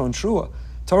Torah, it's Zichron Trua.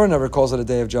 Torah never calls it a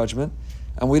day of judgment.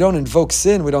 And we don't invoke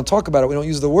sin, we don't talk about it, we don't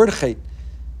use the word Chet.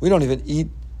 We don't even eat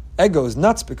egos,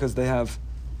 nuts, because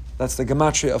that's the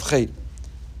gematria of chet.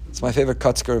 It's my favorite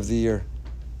kutzker of the year.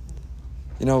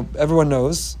 Everyone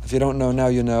knows. If you don't know, now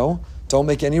you know. Don't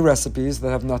make any recipes that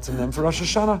have nuts in them for Rosh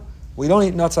Hashanah. We don't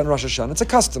eat nuts on Rosh Hashanah. It's a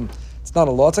custom. It's not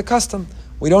a law, it's a custom.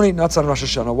 We don't eat nuts on Rosh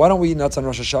Hashanah. Why don't we eat nuts on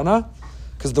Rosh Hashanah?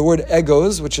 Because the word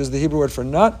egos, which is the Hebrew word for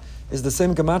nut, is the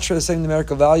same gematria, the same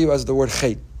numerical value as the word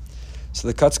chet. So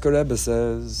the Kutzker Rebbe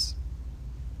says,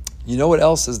 you know what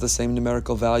else is the same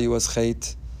numerical value as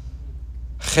chet?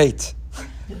 Chet.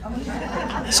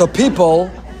 So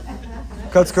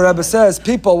Kutzker Rebbe says,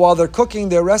 people, while they're cooking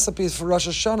their recipes for Rosh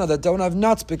Hashanah that don't have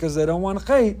nuts because they don't want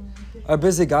chet, are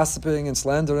busy gossiping and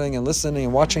slandering and listening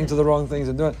and watching to the wrong things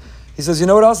and doing. He says, you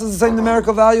know what else is the same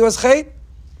numerical value as chet?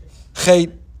 Chet.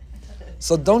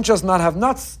 So don't just not have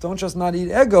nuts, don't just not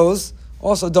eat egos,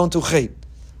 also don't do chet.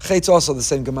 Chet's also the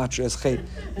same gematria as chet.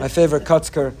 My favorite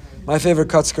kutzker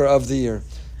of the year.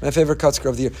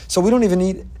 So we don't even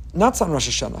eat nuts on Rosh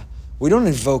Hashanah. We don't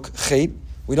invoke chet.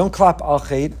 We don't clap al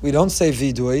chet. We don't say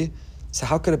vidui. So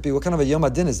how could it be? What kind of a Yom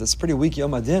Hadin is this? It's pretty weak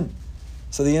Yom Hadin.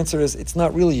 So the answer is, it's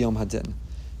not really Yom Hadin.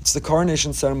 It's the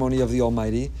coronation ceremony of the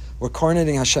Almighty. We're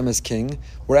coronating Hashem as King.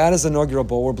 We're at His inaugural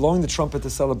bowl. We're blowing the trumpet to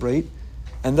celebrate.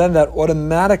 And then that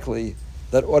automatically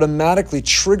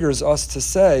triggers us to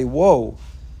say, whoa,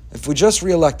 if we just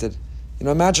re-elected,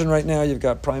 imagine right now you've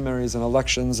got primaries and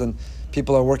elections and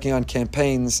people are working on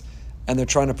campaigns and they're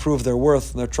trying to prove their worth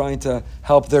and they're trying to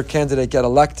help their candidate get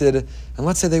elected. And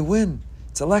let's say they win.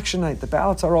 It's election night. The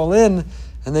ballots are all in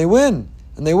and they win.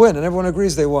 And everyone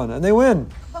agrees they won. And they win.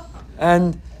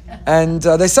 And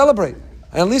they celebrate.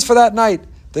 And at least for that night,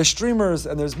 there's streamers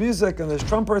and there's music and there's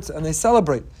trumpets and they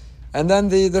celebrate. And then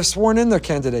they're sworn in their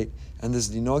candidate. And there's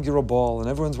the inaugural ball and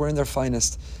everyone's wearing their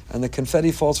finest. And the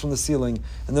confetti falls from the ceiling.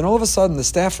 And then all of a sudden, the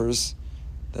staffers,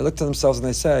 they look to themselves and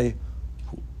they say,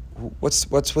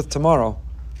 what's with tomorrow?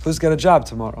 Who's got a job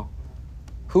tomorrow?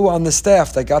 Who on the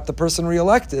staff that got the person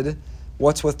reelected,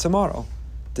 what's with tomorrow?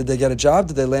 Did they get a job?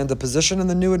 Did they land a position in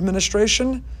the new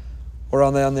administration? Or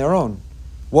are they on their own?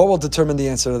 What will determine the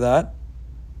answer to that?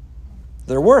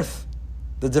 Their worth,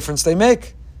 the difference they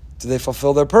make. Do they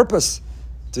fulfill their purpose?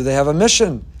 Do they have a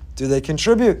mission? Do they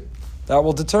contribute? That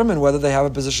will determine whether they have a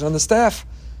position on the staff.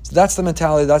 So that's the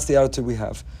mentality, that's the attitude we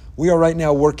have. We are right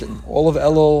now working. All of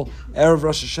Elul, Erev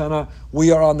Rosh Hashanah,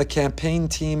 we are on the campaign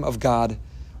team of God.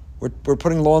 We're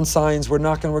putting lawn signs, we're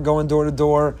knocking, we're going door to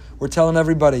door, we're telling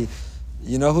everybody,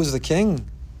 you know who's the king?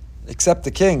 Except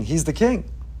the king. He's the king.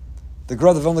 The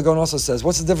Gra of Vilna Gaon also says,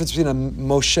 what's the difference between a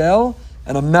Moshel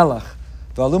and a Melech?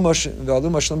 What's the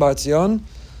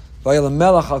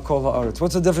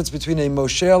difference between a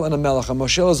Moshel and a Melech? A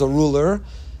Moshel is a ruler,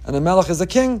 and a Melech is a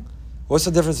king. What's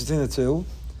the difference between the two?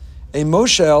 A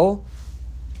Moshel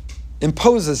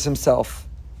imposes himself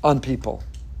on people.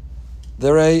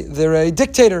 They're a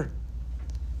dictator.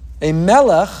 A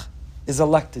Melech is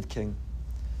elected king.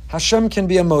 Hashem can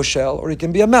be a Moshel or he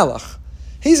can be a Melech.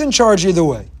 He's in charge either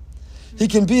way. He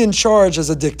can be in charge as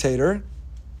a dictator,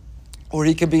 or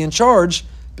he can be in charge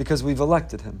because we've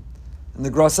elected him. And the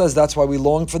Gra says that's why we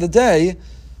long for the day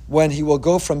when he will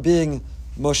go from being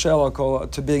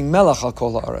Moshel to being Melech al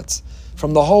kol haaretz.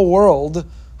 From the whole world,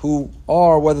 who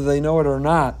are, whether they know it or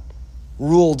not,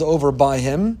 ruled over by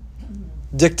him,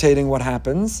 dictating what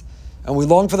happens. And we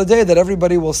long for the day that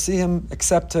everybody will see him,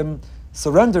 accept him,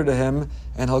 surrender to him,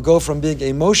 and he'll go from being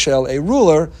a Moshel, a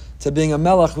ruler, to being a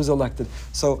Melech who's elected.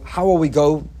 So how will we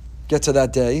get to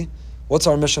that day? What's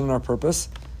our mission and our purpose?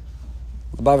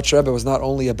 The Lubavitcher Rebbe was not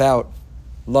only about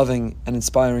loving and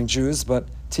inspiring Jews, but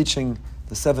teaching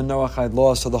the 7 Noachide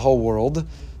laws to the whole world.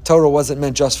 Torah wasn't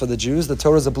meant just for the Jews. The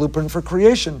Torah is a blueprint for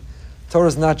creation. Torah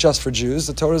is not just for Jews.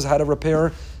 The Torah is how to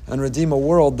repair and redeem a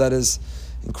world that is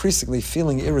increasingly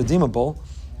feeling irredeemable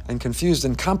and confused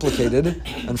and complicated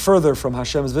and further from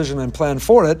Hashem's vision and plan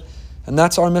for it. And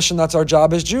that's our mission, that's our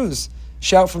job as Jews.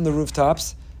 Shout from the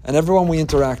rooftops, and everyone we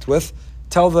interact with,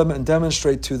 tell them and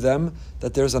demonstrate to them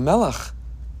that there's a Melech.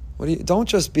 Don't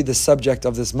just be the subject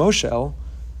of this Moshel,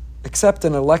 accept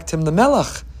and elect him the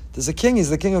Melech. There's a king,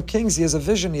 he's the King of Kings, he has a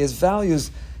vision, he has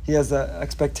values, he has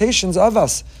expectations of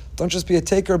us. Don't just be a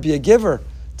taker, be a giver.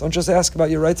 Don't just ask about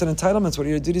your rights and entitlements, what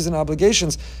are your duties and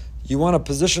obligations. You want a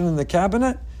position in the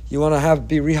cabinet? You want to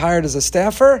be rehired as a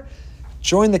staffer?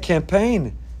 Join the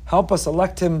campaign. Help us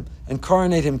elect him and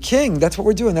coronate him king. That's what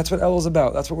we're doing. That's what Elul's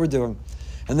about. That's what we're doing.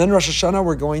 And then Rosh Hashanah,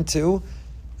 we're going to,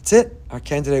 that's it. Our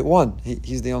candidate won.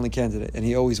 He's the only candidate, and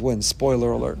he always wins.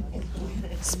 Spoiler alert.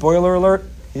 Spoiler alert.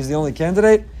 He's the only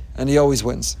candidate, and he always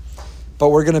wins. But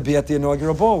we're going to be at the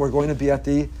inaugural ball. We're going to be at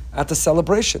the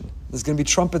celebration. There's going to be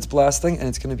trumpets blasting, and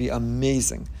it's going to be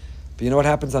amazing. But you know what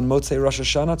happens on Motzei Rosh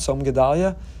Hashanah, Tzom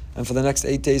Gedalia, and for the next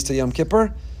 8 days to Yom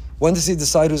Kippur? When does he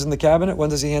decide who's in the cabinet?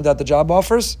 When does he hand out the job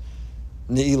offers?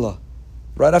 Ne'ilah.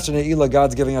 Right after Ne'ilah,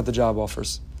 God's giving out the job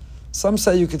offers. Some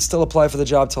say you can still apply for the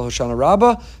job till Hoshana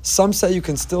Rabbah. Some say you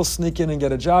can still sneak in and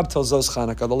get a job till Zos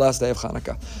Chanukah, the last day of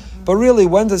Chanukah. But really,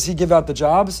 when does he give out the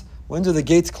jobs? When do the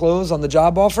gates close on the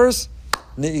job offers?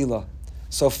 Ne'ilah.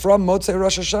 So from Motzei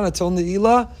Rosh Hashanah till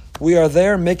Ne'ilah, we are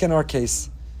there making our case.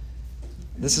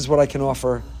 This is what I can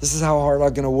offer. This is how hard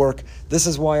I'm going to work. This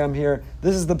is why I'm here.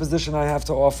 This is the position I have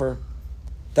to offer.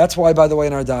 That's why, by the way,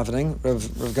 in our davening, Rav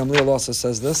Gamliel also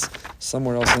says this,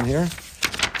 somewhere else in here.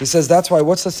 He says, that's why,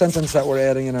 what's the sentence that we're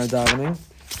adding in our davening?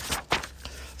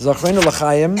 Zachreinu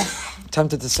l'chaim,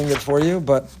 tempted to sing it for you,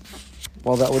 but,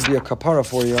 well, that would be a kapara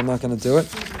for you, I'm not going to do it.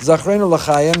 Zachreinu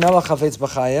l'chaim, melech hafetz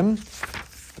b'chaim,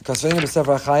 b'kasveinu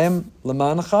b'sefer ha'chaim,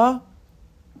 l'mancha,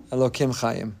 Elokim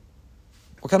chayim.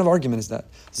 What kind of argument is that?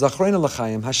 Zachreinu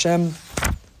l'chaim, Hashem,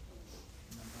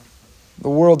 the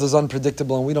world is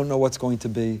unpredictable and we don't know what's going to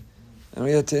be. And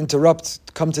we had to interrupt,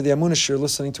 come to the Emunah shir,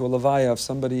 listening to a levaya of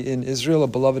somebody in Israel, a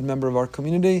beloved member of our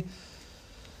community.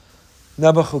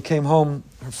 Nebuch, who came home,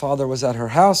 her father was at her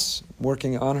house,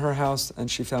 working on her house, and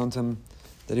she found him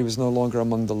that he was no longer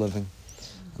among the living.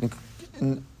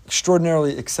 An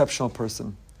extraordinarily exceptional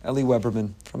person, Eli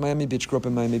Weberman, from Miami Beach, grew up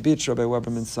in Miami Beach, Rabbi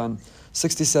Weberman's son,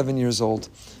 67 years old.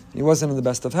 He wasn't in the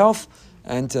best of health,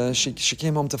 and she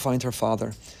came home to find her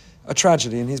father. A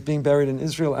tragedy, and he's being buried in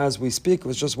Israel as we speak. I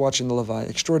was just watching the Levi.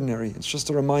 Extraordinary. It's just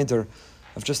a reminder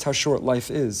of just how short life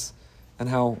is, and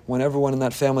how when everyone in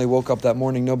that family woke up that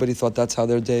morning, nobody thought that's how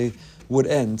their day would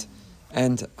end.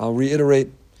 And I'll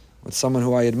reiterate with someone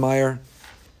who I admire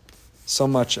so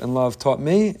much and love taught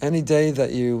me, any day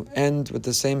that you end with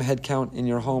the same head count in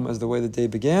your home as the way the day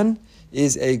began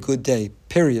is a good day,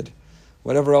 period.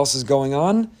 Whatever else is going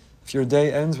on, if your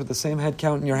day ends with the same head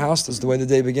count in your house as the way the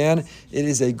day began, it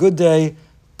is a good day,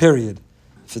 period.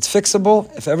 If it's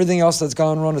fixable, if everything else that's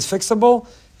gone wrong is fixable,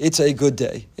 it's a good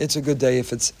day. It's a good day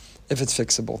if it's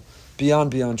fixable.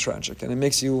 Beyond tragic. And it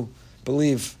makes you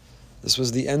believe this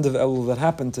was the end of Elul that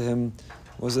happened to him.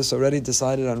 Was this already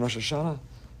decided on Rosh Hashanah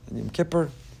and Yom Kippur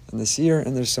and this year?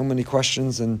 And there's so many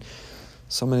questions and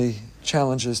so many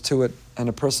challenges to it. And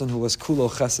a person who was kulo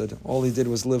chesed, all he did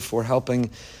was live for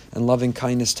helping and loving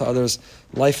kindness to others.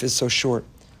 Life is so short.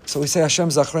 So we say, Hashem,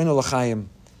 Zachreinu l'chaim.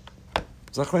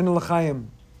 Zachreinu l'chaim.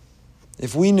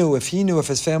 If he knew, if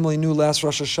his family knew last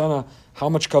Rosh Hashanah, how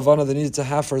much kavanah they needed to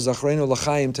have for Zachreinu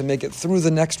l'chaim to make it through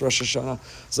the next Rosh Hashanah.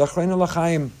 Zachreinu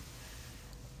l'chaim.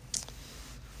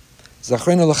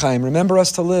 Zachreinu l'chaim. Remember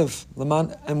us to live.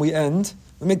 And we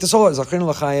make this all out. Zachreinu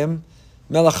l'chaim.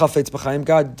 Melech hafetz b'chaim.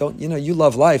 God, you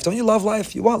love life. Don't you love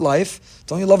life? You want life.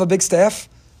 Don't you love a big staff?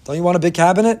 Don't you want a big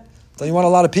cabinet? Don't you want a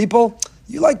lot of people?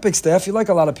 You like big staff. You like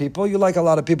a lot of people. You like a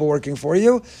lot of people working for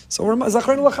you. So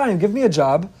Zachreinu l'chaim. Give me a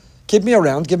job. Keep me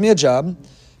around. Give me a job.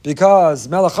 Because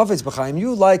Melech hafetz b'chaim.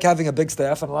 You like having a big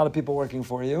staff and a lot of people working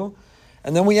for you.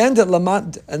 And then we end it.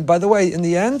 And by the way, in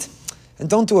the end, and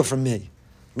don't do it for me.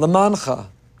 Lamancha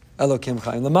Elokim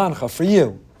chayim. Lamancha, for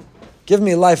you. Give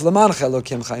me life, Lamancha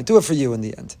Elokim chayim. Do it for you in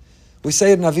the end. We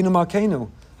say it in Avinu Malkeinu.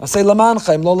 I say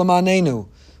Lamancha, lo Lamanenu.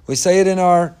 We say it in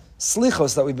our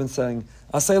slichos that we've been saying.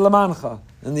 I say Lamancha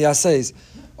in the assays.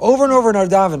 Over and over in our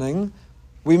davening,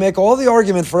 we make all the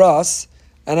argument for us,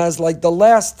 and as like the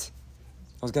last,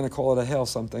 I was going to call it a hail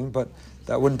something, but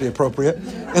that wouldn't be appropriate.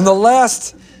 In the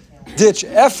last ditch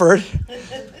effort,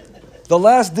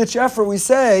 we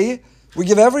say, we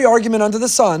give every argument under the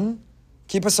sun.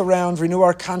 Keep us around, renew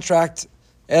our contract,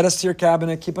 add us to your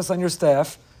cabinet, keep us on your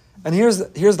staff. And here's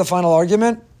the final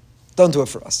argument. Don't do it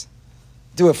for us.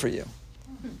 Do it for you.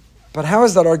 But how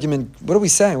is that argument, what are we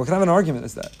saying? What kind of an argument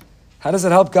is that? How does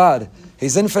it help God?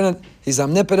 He's infinite, He's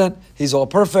omnipotent, He's all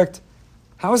perfect.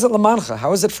 How is it lamancha?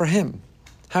 How is it for Him?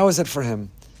 How is it for Him?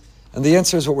 And the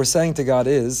answer is what we're saying to God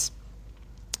is,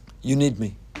 you need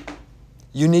me.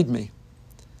 You need me.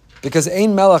 Because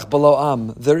ein melech below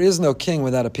am, there is no king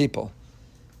without a people.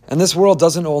 And this world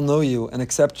doesn't all know you and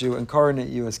accept you and coronate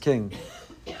you as king.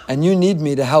 And you need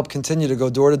me to help continue to go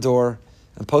door to door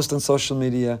and post on social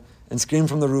media and scream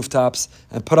from the rooftops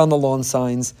and put on the lawn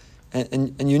signs.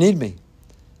 And you need me.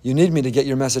 You need me to get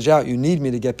your message out. You need me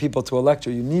to get people to elect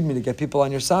you. You need me to get people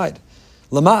on your side.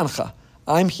 Lama'ancha.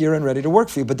 I'm here and ready to work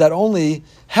for you. But that only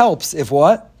helps if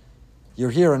what?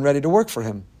 You're here and ready to work for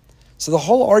Him. So the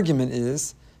whole argument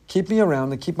is, keep me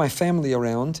around and keep my family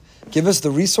around. Give us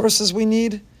the resources we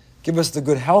need. Give us the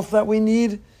good health that we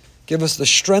need. Give us the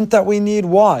strength that we need.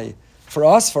 Why? For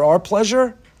us, for our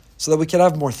pleasure, so that we can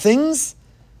have more things,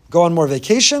 go on more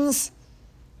vacations.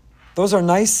 Those are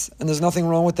nice, and there's nothing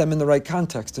wrong with them in the right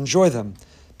context. Enjoy them.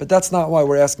 But that's not why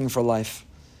we're asking for life.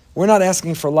 We're not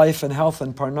asking for life and health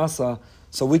and parnasa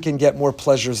so we can get more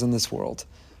pleasures in this world.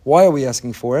 Why are we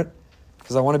asking for it?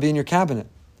 Because I want to be in your cabinet.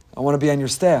 I want to be on your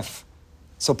staff.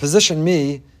 So position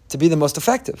me to be the most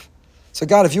effective. So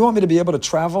God, if you want me to be able to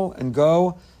travel and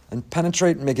go and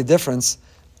penetrate and make a difference,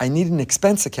 I need an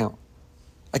expense account.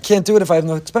 I can't do it if I have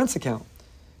no expense account.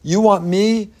 You want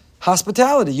me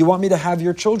hospitality. You want me to have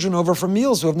your children over for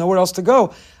meals who have nowhere else to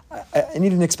go. I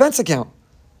need an expense account.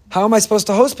 How am I supposed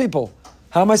to host people?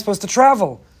 How am I supposed to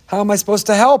travel? How am I supposed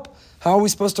to help? How are we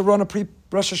supposed to run a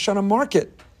pre-Rosh Hashanah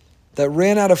market that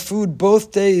ran out of food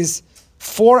both days,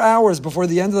 4 hours before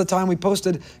the end of the time we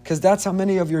posted, because that's how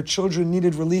many of your children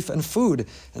needed relief and food.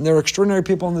 And there are extraordinary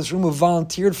people in this room who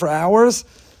volunteered for hours.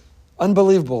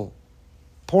 Unbelievable.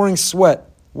 Pouring sweat,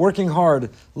 working hard,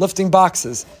 lifting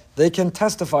boxes. They can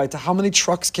testify to how many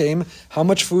trucks came, how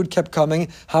much food kept coming,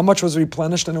 how much was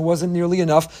replenished, and it wasn't nearly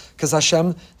enough, because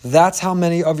Hashem, that's how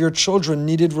many of your children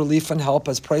needed relief and help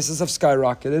as prices have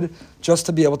skyrocketed just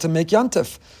to be able to make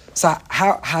Yantif. So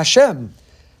Hashem,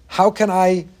 how can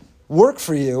I work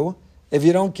for you if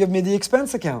you don't give me the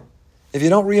expense account, if you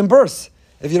don't reimburse,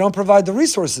 if you don't provide the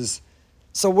resources?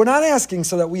 So we're not asking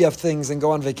so that we have things and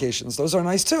go on vacations. Those are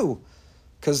nice too,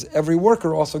 because every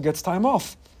worker also gets time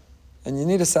off. And you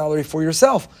need a salary for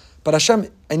yourself. But Hashem,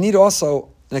 I need also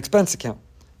an expense account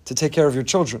to take care of your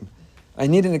children. I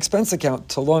need an expense account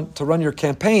to run your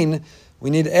campaign. We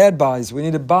need ad buys. We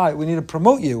need to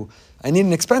promote you. I need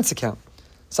an expense account.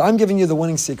 So I'm giving you the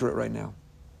winning secret right now.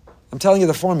 I'm telling you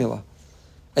the formula.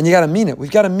 And you got to mean it.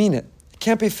 We've got to mean it. It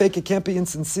can't be fake. It can't be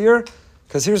insincere.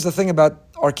 Because here's the thing about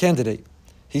our candidate.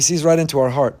 He sees right into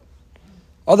our heart.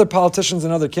 Other politicians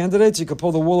and other candidates, you could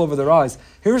pull the wool over their eyes.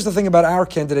 Here's the thing about our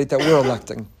candidate that we're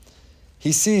electing.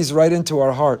 He sees right into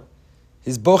our heart.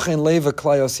 He's bochen leva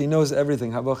klayos. He knows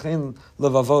everything. Habochen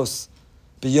levavos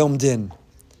b'yom din.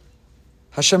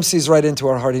 Hashem sees right into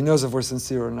our heart. He knows if we're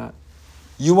sincere or not.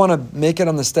 You want to make it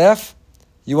on the staff?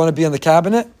 You want to be in the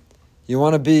cabinet? You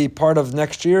want to be part of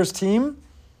next year's team?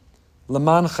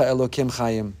 Lemancha Elokim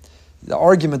Chayim.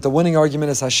 The winning argument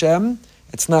is Hashem.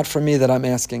 It's not for me that I'm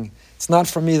asking. It's not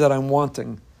for me that I'm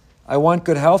wanting. I want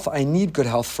good health. I need good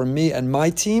health for me and my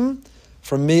team,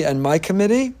 for me and my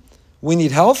committee. We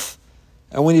need health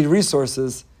and we need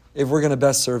resources if we're going to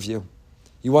best serve you.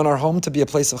 You want our home to be a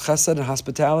place of chesed and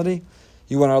hospitality.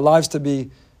 You want our lives to be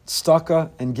tzedakah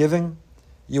and giving.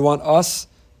 You want us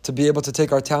to be able to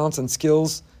take our talents and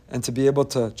skills and to be able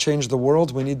to change the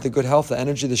world. We need the good health, the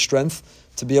energy, the strength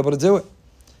to be able to do it.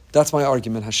 That's my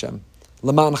argument, Hashem.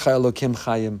 Lama'ancha Elokim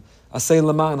Chayim. I say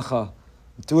Lama'ancha.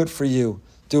 Do it for you.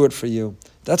 Do it for you.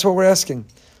 That's what we're asking.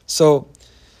 So,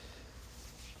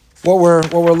 what we're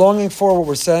longing for, what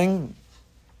we're saying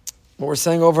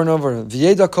over and over,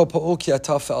 V'yeda kol pa'ul ki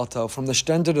ata fe'alto. From the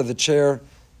stender to the chair,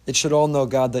 it should all know,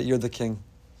 God, that you're the king.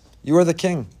 You are the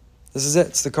king. This is it.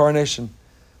 It's the coronation.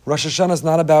 Rosh Hashanah is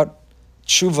not about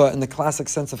tshuva in the classic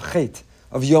sense of chet,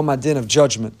 of Yom Adin, of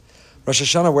judgment. Rosh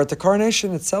Hashanah, we're at the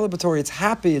coronation, it's celebratory, it's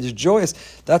happy, it's joyous.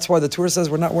 That's why the Torah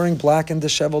says we're not wearing black and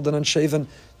disheveled and unshaven.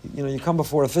 You know, you come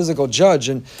before a physical judge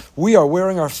and we are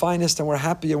wearing our finest and we're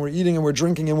happy and we're eating and we're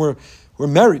drinking and we're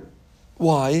merry.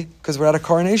 Why? Because we're at a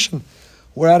coronation.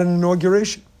 We're at an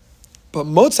inauguration. But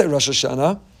Motzei Rosh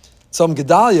Hashanah, Tzom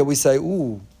Gedalia, we say,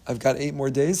 ooh, I've got 8 more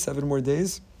days, 7 more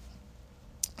days.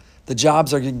 The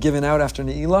jobs are given out after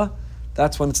Ne'ilah.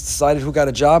 That's when it's decided who got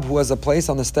a job, who has a place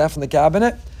on the staff in the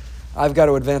cabinet. I've got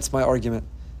to advance my argument.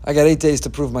 I got 8 days to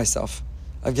prove myself.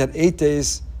 I've got 8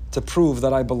 days to prove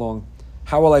that I belong.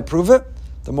 How will I prove it?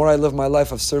 The more I live my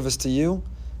life of service to you,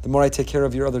 the more I take care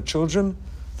of your other children,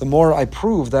 the more I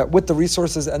prove that with the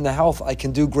resources and the health I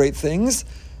can do great things,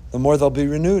 the more they'll be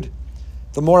renewed.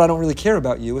 The more I don't really care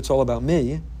about you, it's all about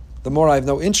me. The more I have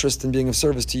no interest in being of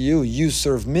service to you, you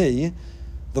serve me.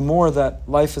 The more that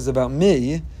life is about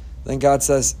me, then God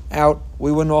says, out,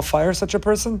 we wouldn't all fire such a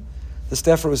person? The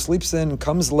staffer who sleeps in,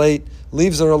 comes late,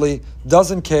 leaves early,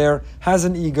 doesn't care, has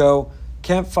an ego,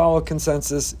 can't follow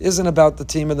consensus, isn't about the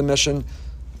team or the mission.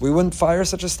 We wouldn't fire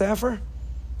such a staffer?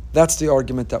 That's the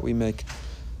argument that we make.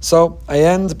 So I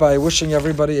end by wishing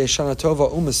everybody a Shana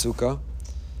Tova Umesuka.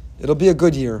 It'll be a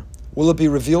good year. Will it be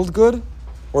revealed good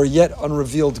or yet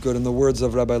unrevealed good in the words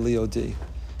of Rabbi Leo D?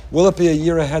 Will it be a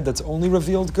year ahead that's only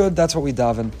revealed good? That's what we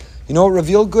daven. You know what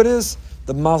revealed good is?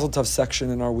 The Mazel Tov section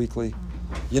in our weekly.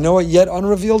 You know what yet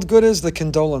unrevealed good is? The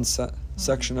condolence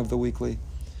section of the weekly.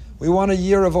 We want a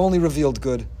year of only revealed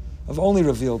good. Of only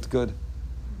revealed good.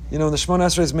 You know, the Shemona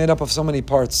Esrei is made up of so many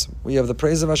parts. We have the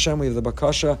praise of Hashem, we have the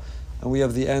Bakasha, and we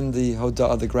have the end, the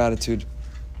Hoda'ah, the gratitude.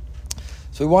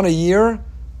 So we want a year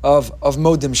of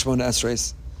Modim Shmona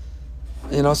Esreis.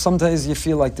 Sometimes you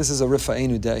feel like this is a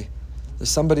Rifa'enu day. There's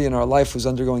somebody in our life who's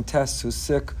undergoing tests, who's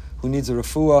sick, who needs a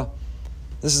refuah.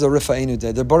 This is a Rifa'enu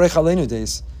day. They're Barech Aleinu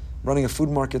days. Running a food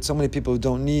market, so many people who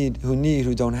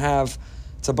don't have.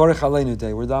 It's a Barech Aleinu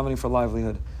day. We're davening for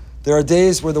livelihood. There are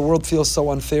days where the world feels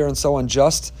so unfair and so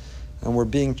unjust, and we're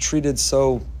being treated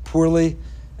so poorly,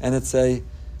 and it's a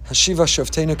Hashiva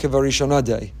Shavteinu Kevarishona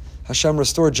day. Hashem,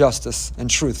 restore justice and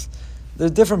truth.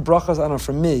 There's different brachas, I don't know,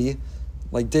 for me,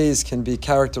 like days can be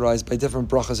characterized by different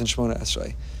brachas in Shemona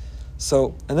Esrei.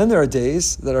 So, and then there are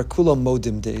days that are Kula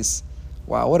Modim days.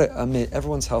 Wow,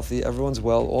 everyone's healthy, everyone's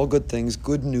well, all good things,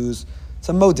 good news. It's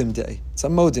a Modim day.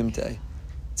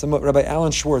 Rabbi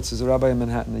Alan Schwartz is a rabbi in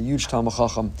Manhattan, a huge Talmud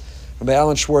Chacham. Rabbi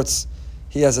Alan Schwartz,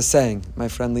 he has a saying. My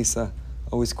friend Lisa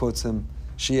always quotes him.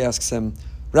 She asks him,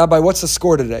 Rabbi, what's the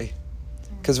score today?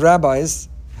 Because rabbis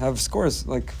have scores,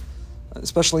 like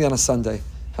especially on a Sunday.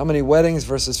 How many weddings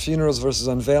versus funerals versus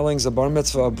unveilings, a bar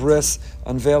mitzvah, a bris,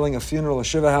 unveiling, a funeral, a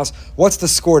shiva house. What's the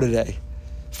score today?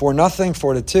 4-0,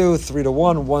 4-2,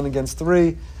 3-1, 1 against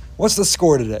 3. What's the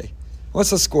score today?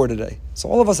 So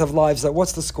all of us have lives that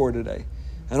what's the score today?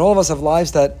 And all of us have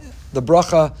lives that the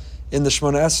bracha in the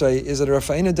Shemona Esrei, is it a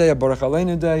Rafa'inu day, a Baruch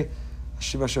Aleinu day, a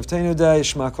Shiva Shavteinu day,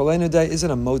 Shema Koleinu day? Is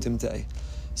it a Modim day?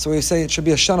 So we say it should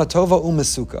be a Shana Tova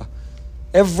Umesuka.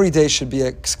 Every day should be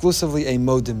exclusively a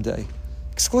Modim day.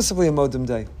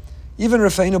 Even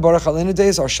Rafa'inu Baruch Aleinu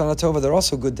days are Shana Tova. They're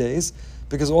also good days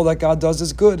because all that God does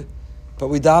is good. But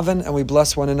we daven and we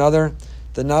bless one another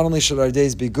that not only should our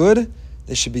days be good,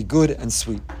 they should be good and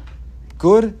sweet.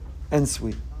 Good and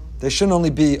sweet. They shouldn't only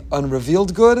be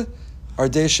unrevealed good. Our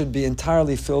days should be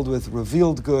entirely filled with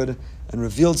revealed good and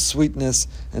revealed sweetness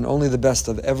and only the best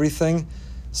of everything.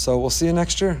 So we'll see you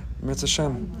next year, Mitzvah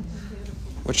Shem,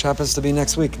 which happens to be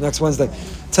next week, next Wednesday.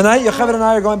 Tonight, Yocheved and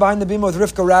I are going behind the bima with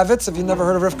Rivka Ravitz. If you've never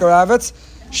heard of Rivka Ravitz,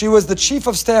 she was the chief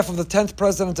of staff of the 10th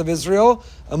president of Israel,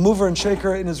 a mover and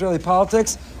shaker in Israeli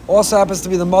politics. Also happens to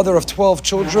be the mother of 12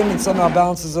 children and somehow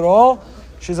balances it all.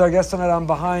 She's our guest tonight on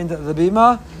Behind the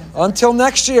Bima. Until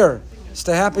next year,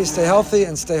 stay happy, stay healthy,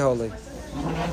 and stay holy.